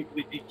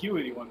succinctly DQ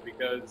anyone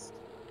because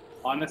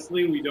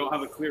honestly, we don't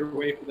have a clear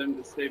way for them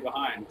to stay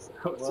behind. So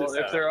it's Well, just,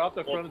 if they're off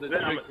the front of the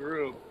then I'm- big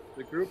group,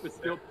 the group is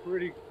still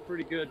pretty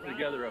good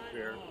together up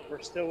here.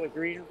 We're still with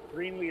green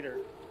leader.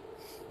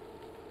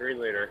 Green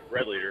leader,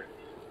 red leader.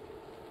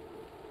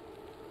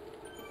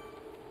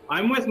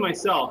 I'm with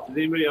myself. Is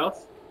anybody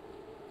else?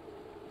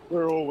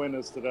 We're all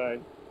winners today.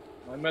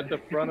 I'm at the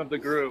front of the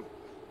group.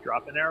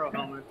 Dropping arrow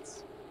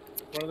helmets.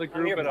 Front of the I'm,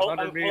 group here at I'm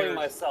 100 pulling meters.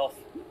 myself.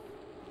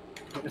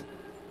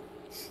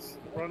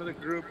 Front of the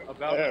group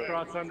about to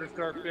cross under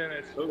start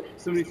finish. Oh,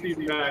 somebody sees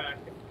me back.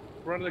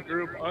 Front of the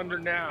group under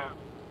now.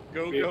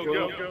 Go, Okay, go,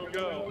 go, go,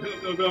 go.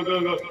 Go, go,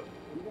 go, go.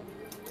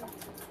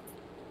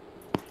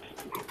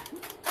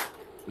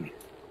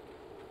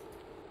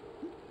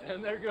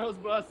 And there goes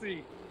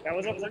Bussy. That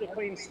was a pretty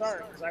clean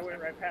start because I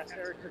went right past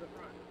Eric to the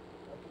front.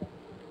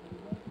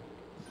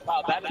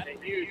 Wow, that is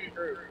a huge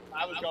group.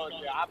 I was going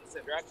the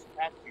opposite direction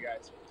past you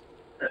guys.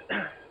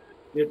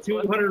 Yeah,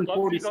 240 Bussy's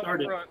on the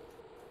started. front.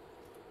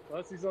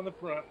 Bussy's on the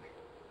front.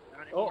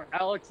 Oh,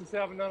 Alex is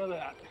having none of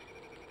that.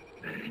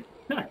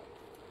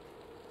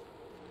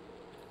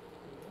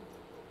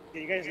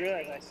 You guys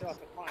realize I still have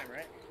to climb,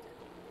 right?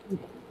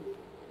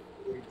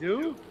 We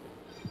do?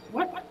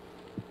 What?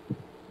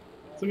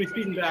 Somebody's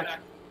feeding back.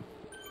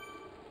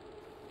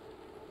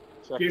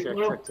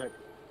 Check.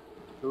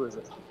 Who is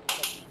it? I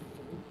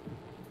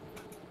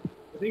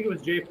think it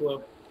was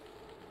J-Flow.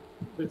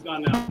 It's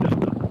gone now.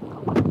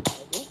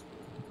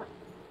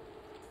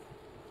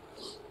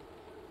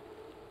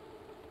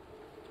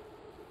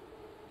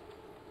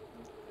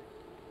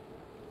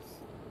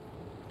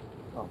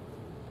 Oh.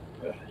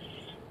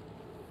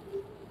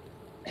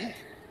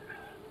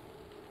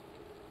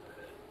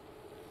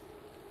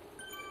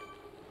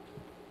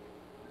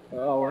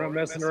 Oh, we're not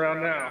messing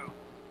around now.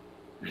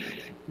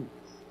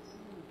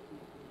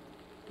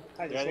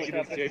 I just Yeah, looked it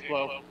up is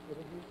J-Flow.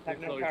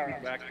 Techno J-Flow, power.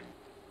 he's back.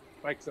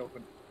 Mic's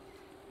open.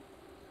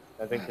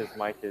 I think his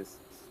mic is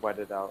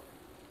sweated out.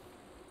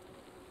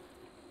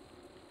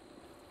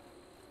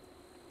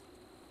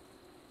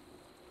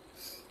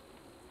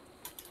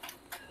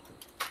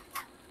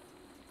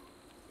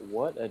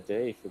 What a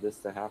day for this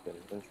to happen.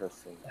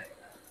 Interesting.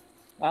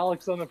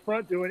 Alex on the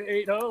front doing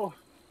 8-0.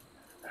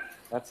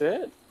 That's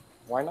it?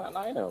 Why not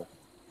 9-0?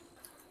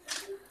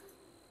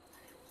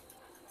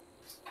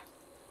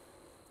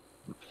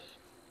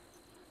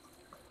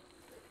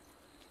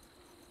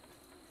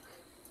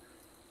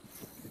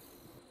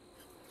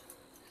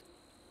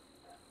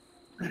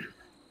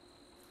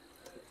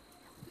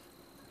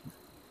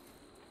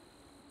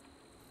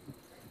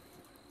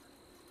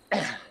 I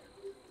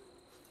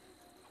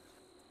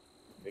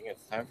think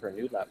it's time for a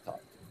new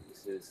laptop.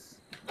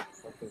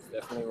 Something's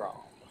definitely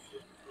wrong.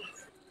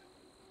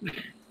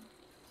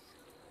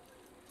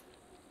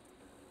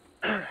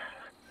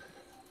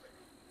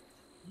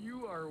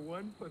 You are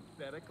one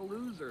pathetic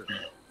loser.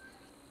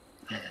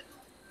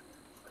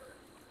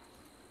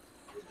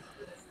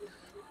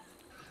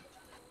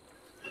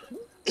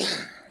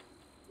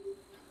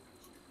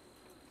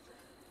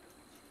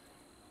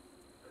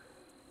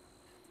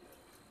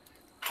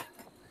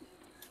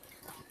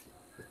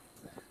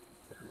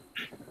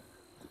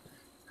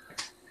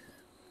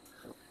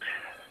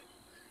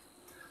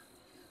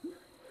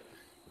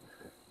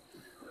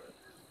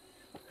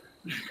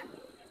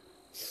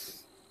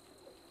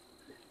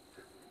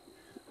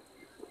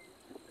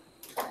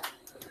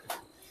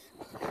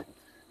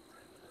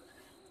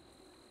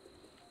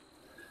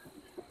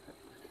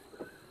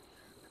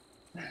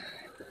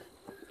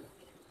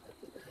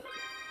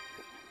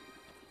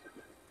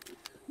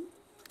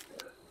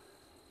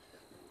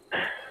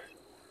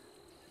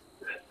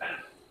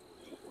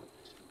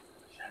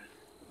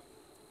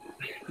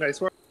 Nice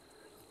work.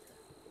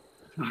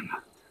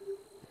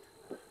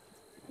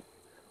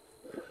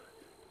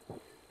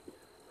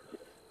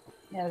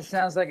 Yeah, it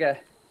sounds like a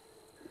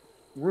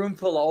room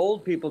full of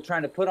old people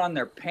trying to put on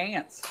their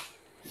pants.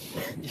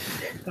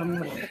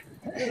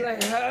 You're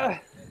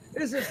like,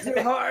 this is too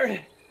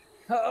hard.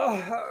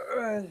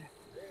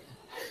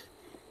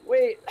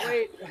 Wait,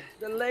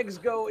 the legs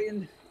go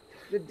in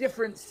the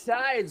different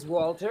sides,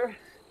 Walter.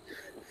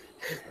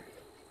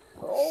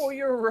 Oh,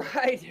 you're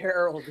right,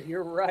 Harold,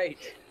 you're right.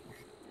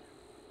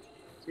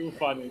 Too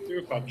funny,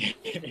 too funny.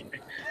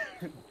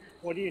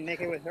 What are you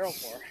naked with Harold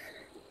for?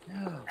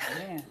 Oh,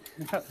 man.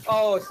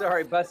 Oh,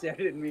 sorry, Bussy, I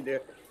didn't mean to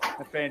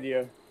offend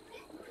you.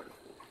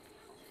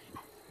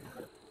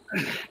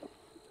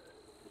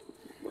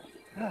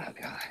 Oh,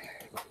 God.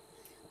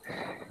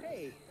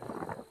 Hey, I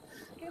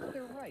guess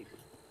they're right.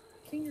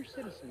 Senior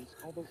citizens,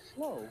 although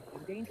slow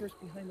and dangerous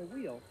behind the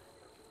wheel,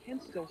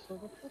 can still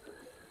serve a purpose.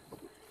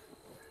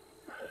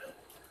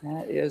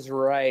 That is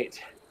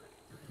right.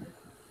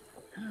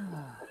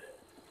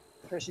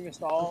 Chris, you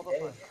missed all the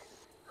fun.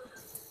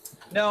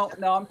 No,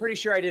 I'm pretty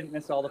sure I didn't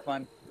miss all the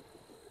fun.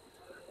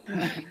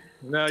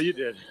 No, you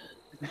did.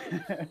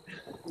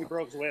 We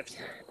broke Zwift.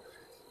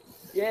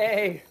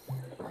 Yay!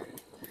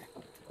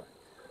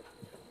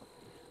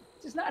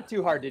 It's just not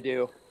too hard to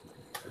do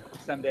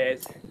some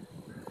days.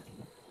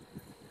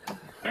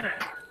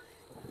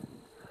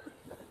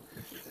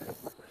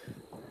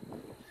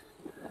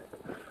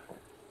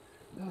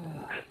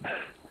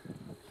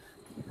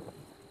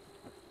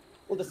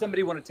 Well, does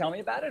somebody want to tell me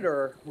about it, or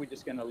are we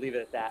just going to leave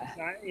it at that?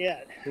 Not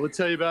yet. We'll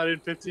tell you about it in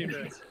 15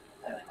 minutes.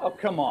 Oh,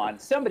 come on.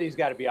 Somebody's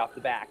got to be off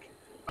the back.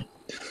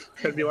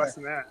 Could be less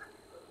than that.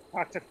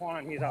 Talk to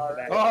Quan, he's off the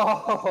back.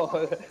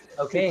 Oh,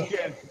 Okay.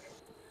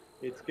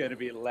 It's going to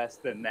be less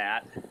than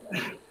that.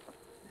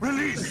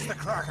 Release the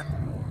Kraken.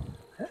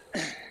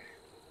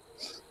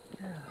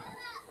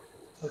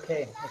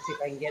 Okay, let's see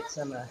if I can get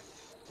some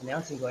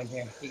announcing going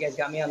here. You guys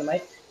got me on the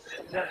mic?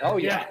 Oh,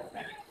 yeah.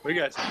 We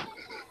got you.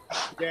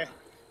 Okay.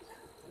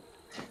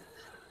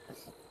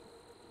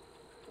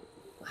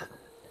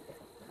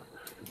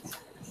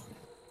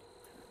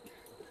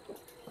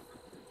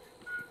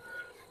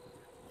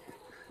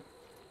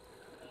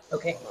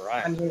 Okay. All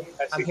right. I'm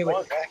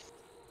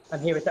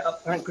here with the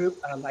up front group.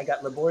 I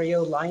got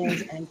Laborio,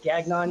 Lyons, and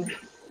Gagnon.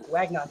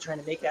 Wagnon trying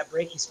to make that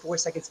break. He's 4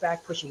 seconds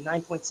back, pushing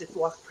 9.6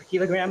 watts per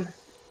kilogram.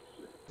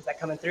 Is that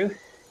coming through?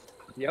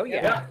 Oh,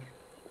 yeah.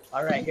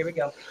 All right, here we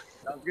go.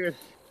 Sounds good.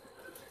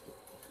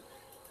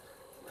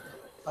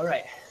 All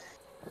right.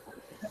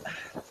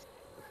 I'm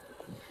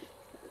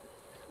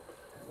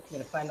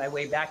going to find my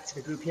way back to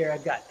the group here.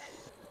 I've got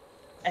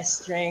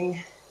S.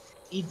 String,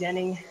 E.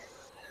 Denning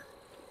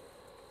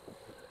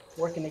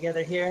working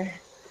together here.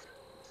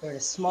 We're in a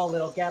small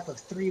little gap of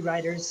 3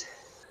 riders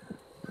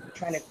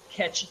trying to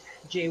catch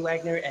Jay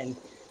Wagner and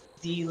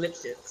D.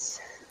 Lipsitz.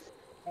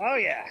 Oh,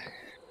 yeah.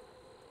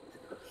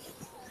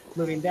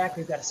 Moving back,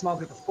 we've got a small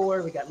group of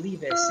 4. We got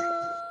Levis,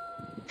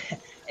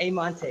 A.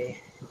 Monte,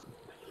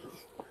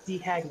 D.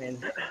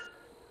 Hagman,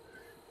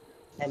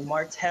 and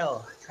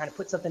Martel trying to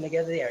put something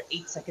together. They are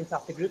 8 seconds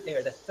off the group. They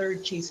are the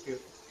third chase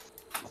group.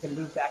 You can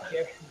move back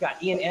here. We've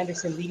got Ian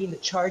Anderson leading the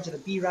charge of the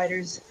B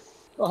Riders.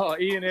 Oh,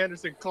 Ian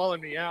Anderson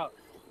calling me out.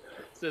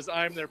 Says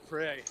I'm their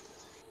prey.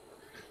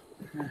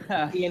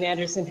 Ian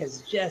Anderson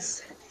has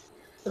just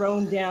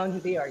thrown down.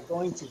 They are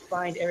going to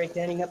find Eric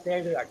Denning up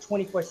there. They are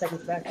 24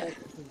 seconds back. They're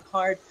working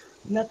hard.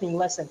 Nothing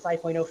less than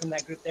 5.0 from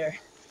that group there,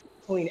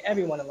 pulling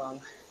everyone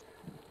along.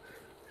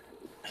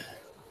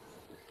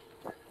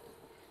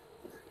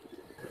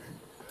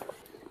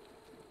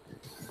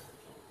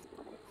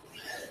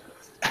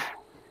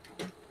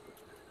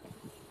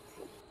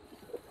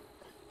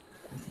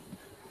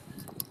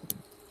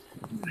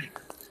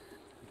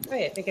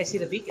 Hey, I think I see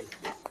the beacon.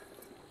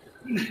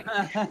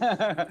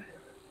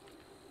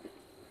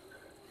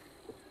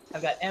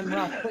 I've got M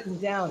Rock putting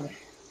down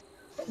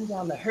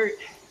the hurt,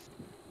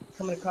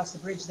 coming across the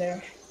bridge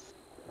there.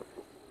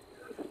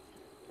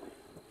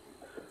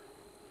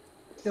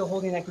 Still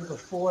holding that group of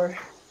 4,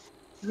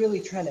 really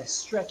trying to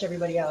stretch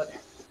everybody out,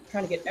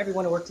 trying to get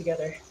everyone to work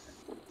together.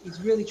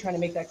 He's really trying to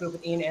make that group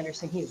with Ian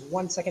Anderson. He is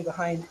 1 second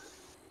behind.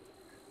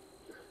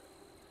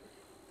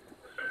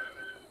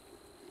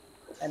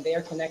 And they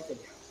are connected.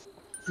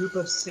 Group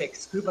of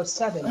 6, group of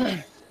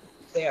 7,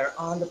 they are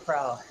on the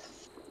prowl.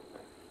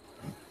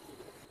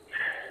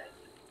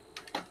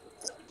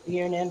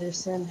 Ian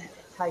Anderson,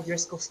 Ty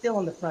Driscoll still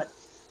on the front,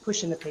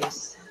 pushing the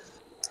pace.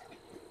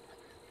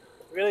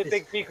 Really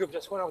big B group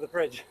just went over the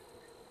bridge.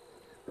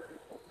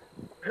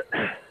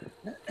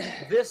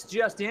 This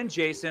just in,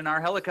 Jason, our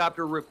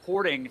helicopter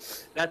reporting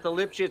that the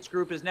Lipschitz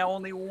group is now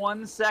only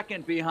 1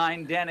 second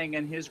behind Denning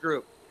and his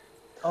group.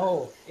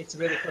 Oh, it's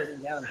really closing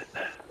down.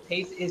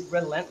 Pace is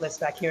relentless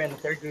back here in the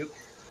third group.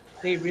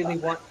 They really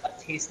want a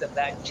taste of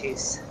that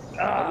chase.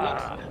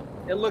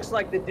 It looks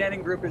like the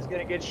Denning group is going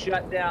to get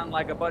shut down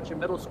like a bunch of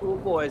middle school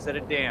boys at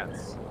a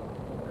dance.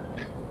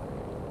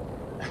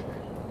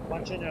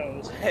 Bunch of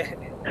no's.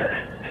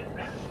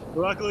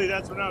 Luckily,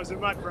 that's when I was in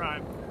my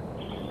prime.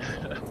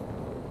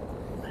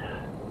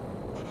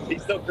 He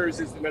still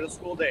cruises the middle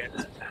school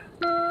dance.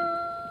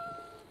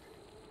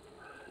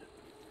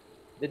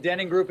 The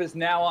Denning group is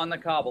now on the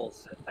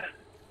cobbles.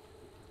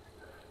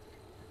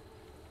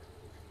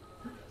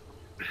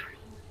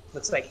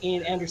 Looks like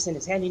Ian Anderson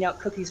is handing out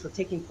cookies for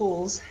taking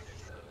pools.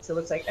 So it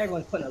looks like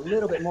everyone's putting a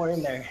little bit more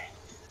in there.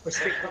 We're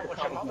straight to the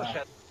cobbles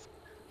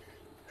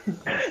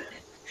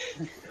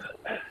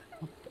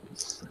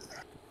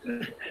now.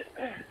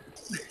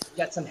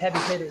 Got some heavy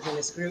hitters in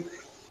this group.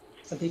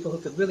 Some people who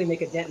could really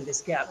make a dent in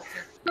this gap.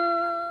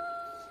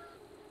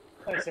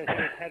 I said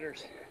big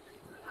headers.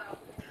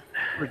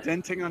 We're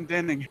denting on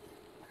Denning.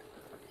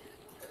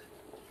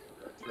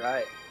 That's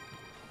right.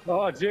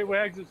 Oh,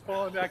 J-Wags is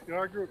falling back to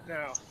our group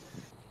now.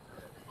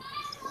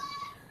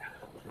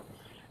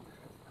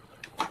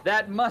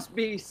 That must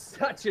be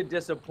such a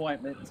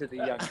disappointment to the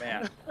young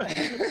man.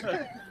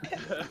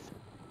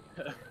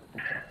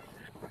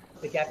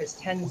 The gap is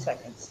 10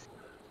 seconds.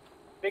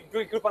 Big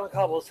group on the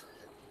cobbles.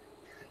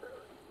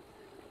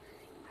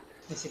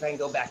 Let's see if I can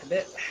go back a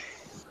bit.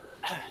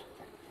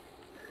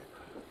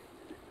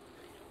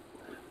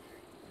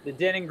 The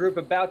Denning group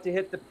about to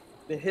hit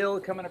the hill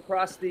coming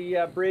across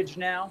the bridge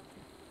now.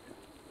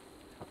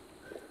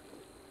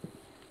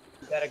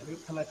 We've got a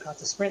group coming across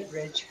the sprint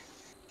bridge.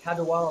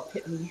 Cadwell,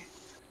 Pitney,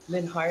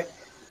 Linhart,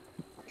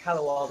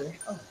 Callawalder.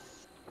 Oh,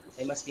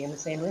 they must be in the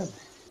same room.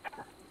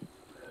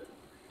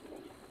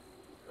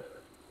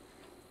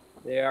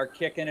 They are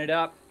kicking it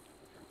up.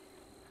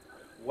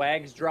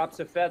 Wags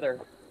drops a feather.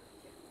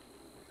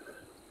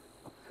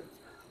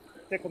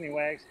 Tickle me,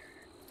 Wags.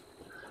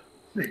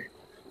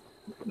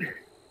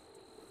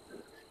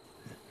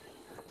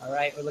 All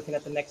right, we're looking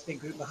at the next big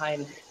group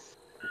behind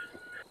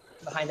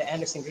the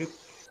Anderson group.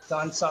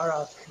 Don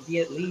Saroff,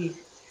 Viet Lee,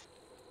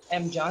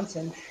 M.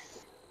 Johnson.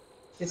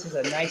 This is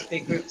a nice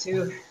big group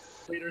too.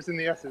 Leaders in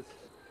the S's.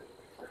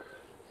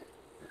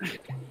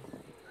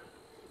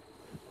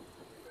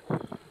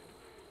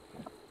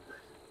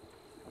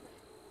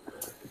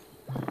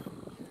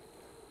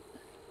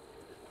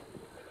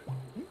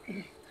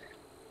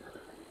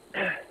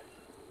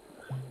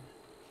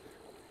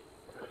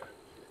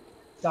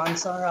 Don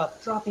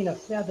Saroff dropping a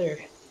feather,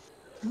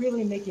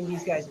 really making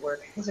these guys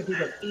work. There's a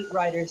group of 8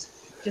 riders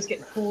just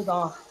getting pulled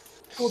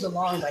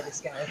along by this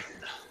guy.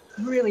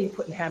 Really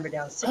putting hammer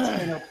down,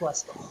 6.0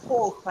 plus the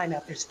whole climb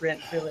after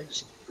sprint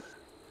village.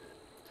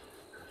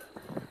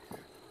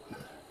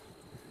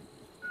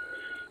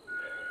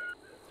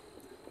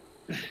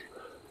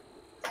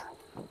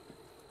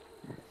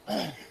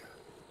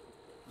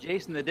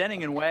 Jason, the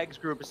Denning and Wags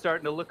group is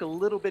starting to look a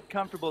little bit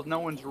comfortable. No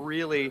one's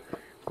really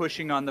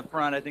pushing on the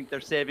front. I think they're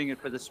saving it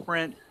for the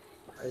sprint.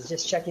 I was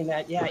just checking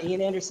that. Yeah,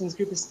 Ian Anderson's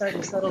group is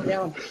starting to settle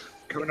down.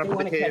 Coming up with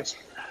the cave.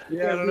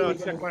 Yeah, I don't know.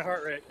 Check my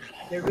heart rate.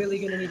 They're really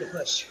going to need to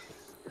push.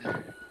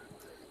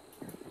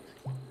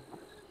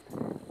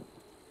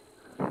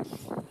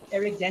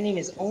 Eric Denning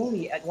is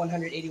only at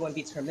 181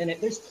 beats per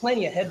minute. There's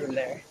plenty of headroom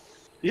there.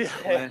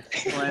 Yeah.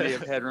 Plenty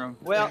of headroom.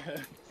 Well,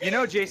 you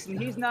know, Jason,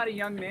 he's not a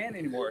young man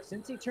anymore.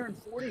 Since he turned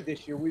 40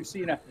 this year, we've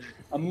seen a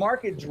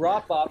marked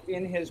drop-off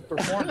in his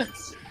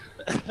performance.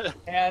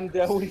 And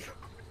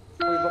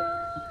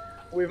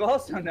we've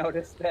also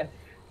noticed that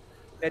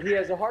he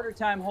has a harder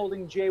time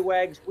holding Jay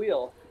Wag's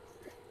wheel.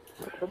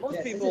 For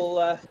most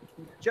people,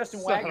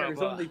 Justin Wagner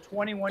is only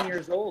 21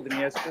 years old and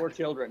he has 4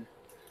 children.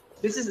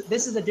 This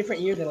is a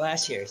different year than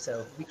last year,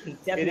 so we can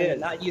definitely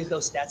not use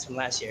those stats from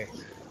last year.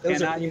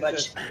 Those are pretty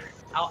much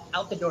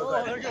out the door.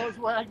 Oh, there goes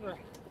Wagner.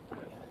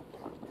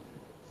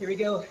 Here we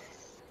go.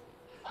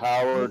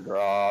 Power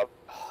drop.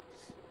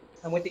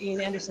 I'm with the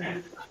Ian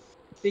Anderson.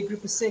 Big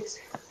group of 6.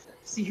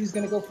 See who's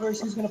gonna go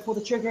first, who's gonna pull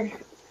the trigger.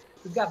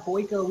 We've got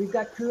Boyko, we've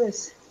got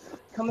Cruz.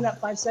 Coming up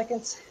 5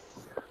 seconds.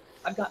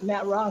 I've got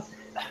Matt Roth,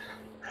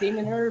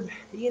 Damon Herb,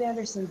 Ian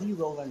Anderson, D.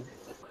 Roland.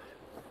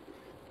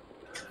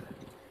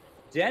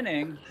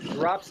 Denning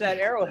drops that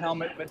arrow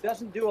helmet, but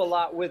doesn't do a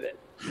lot with it.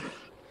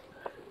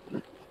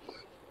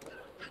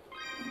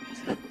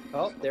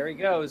 Oh, there he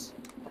goes.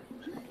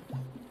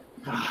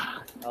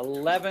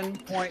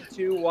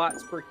 11.2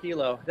 watts per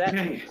kilo.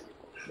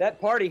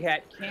 That party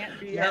hat can't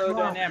be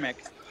aerodynamic.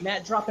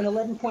 Matt dropping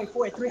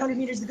 11.4 at 300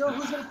 meters to go.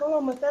 Who's going to follow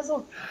him?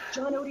 Mefezel.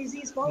 John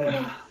ODZ is following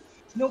him.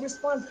 No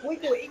response.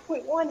 Boyko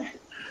 8.1.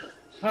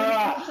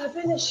 To the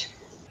finish.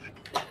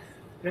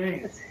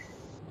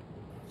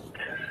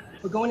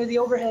 We're going to the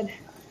overhead.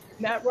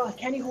 Matt Roth,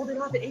 can he hold it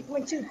off at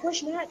 8.2?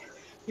 Push, Matt.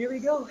 Here we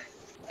go.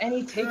 And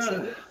he takes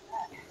it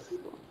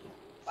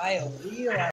by a wheel.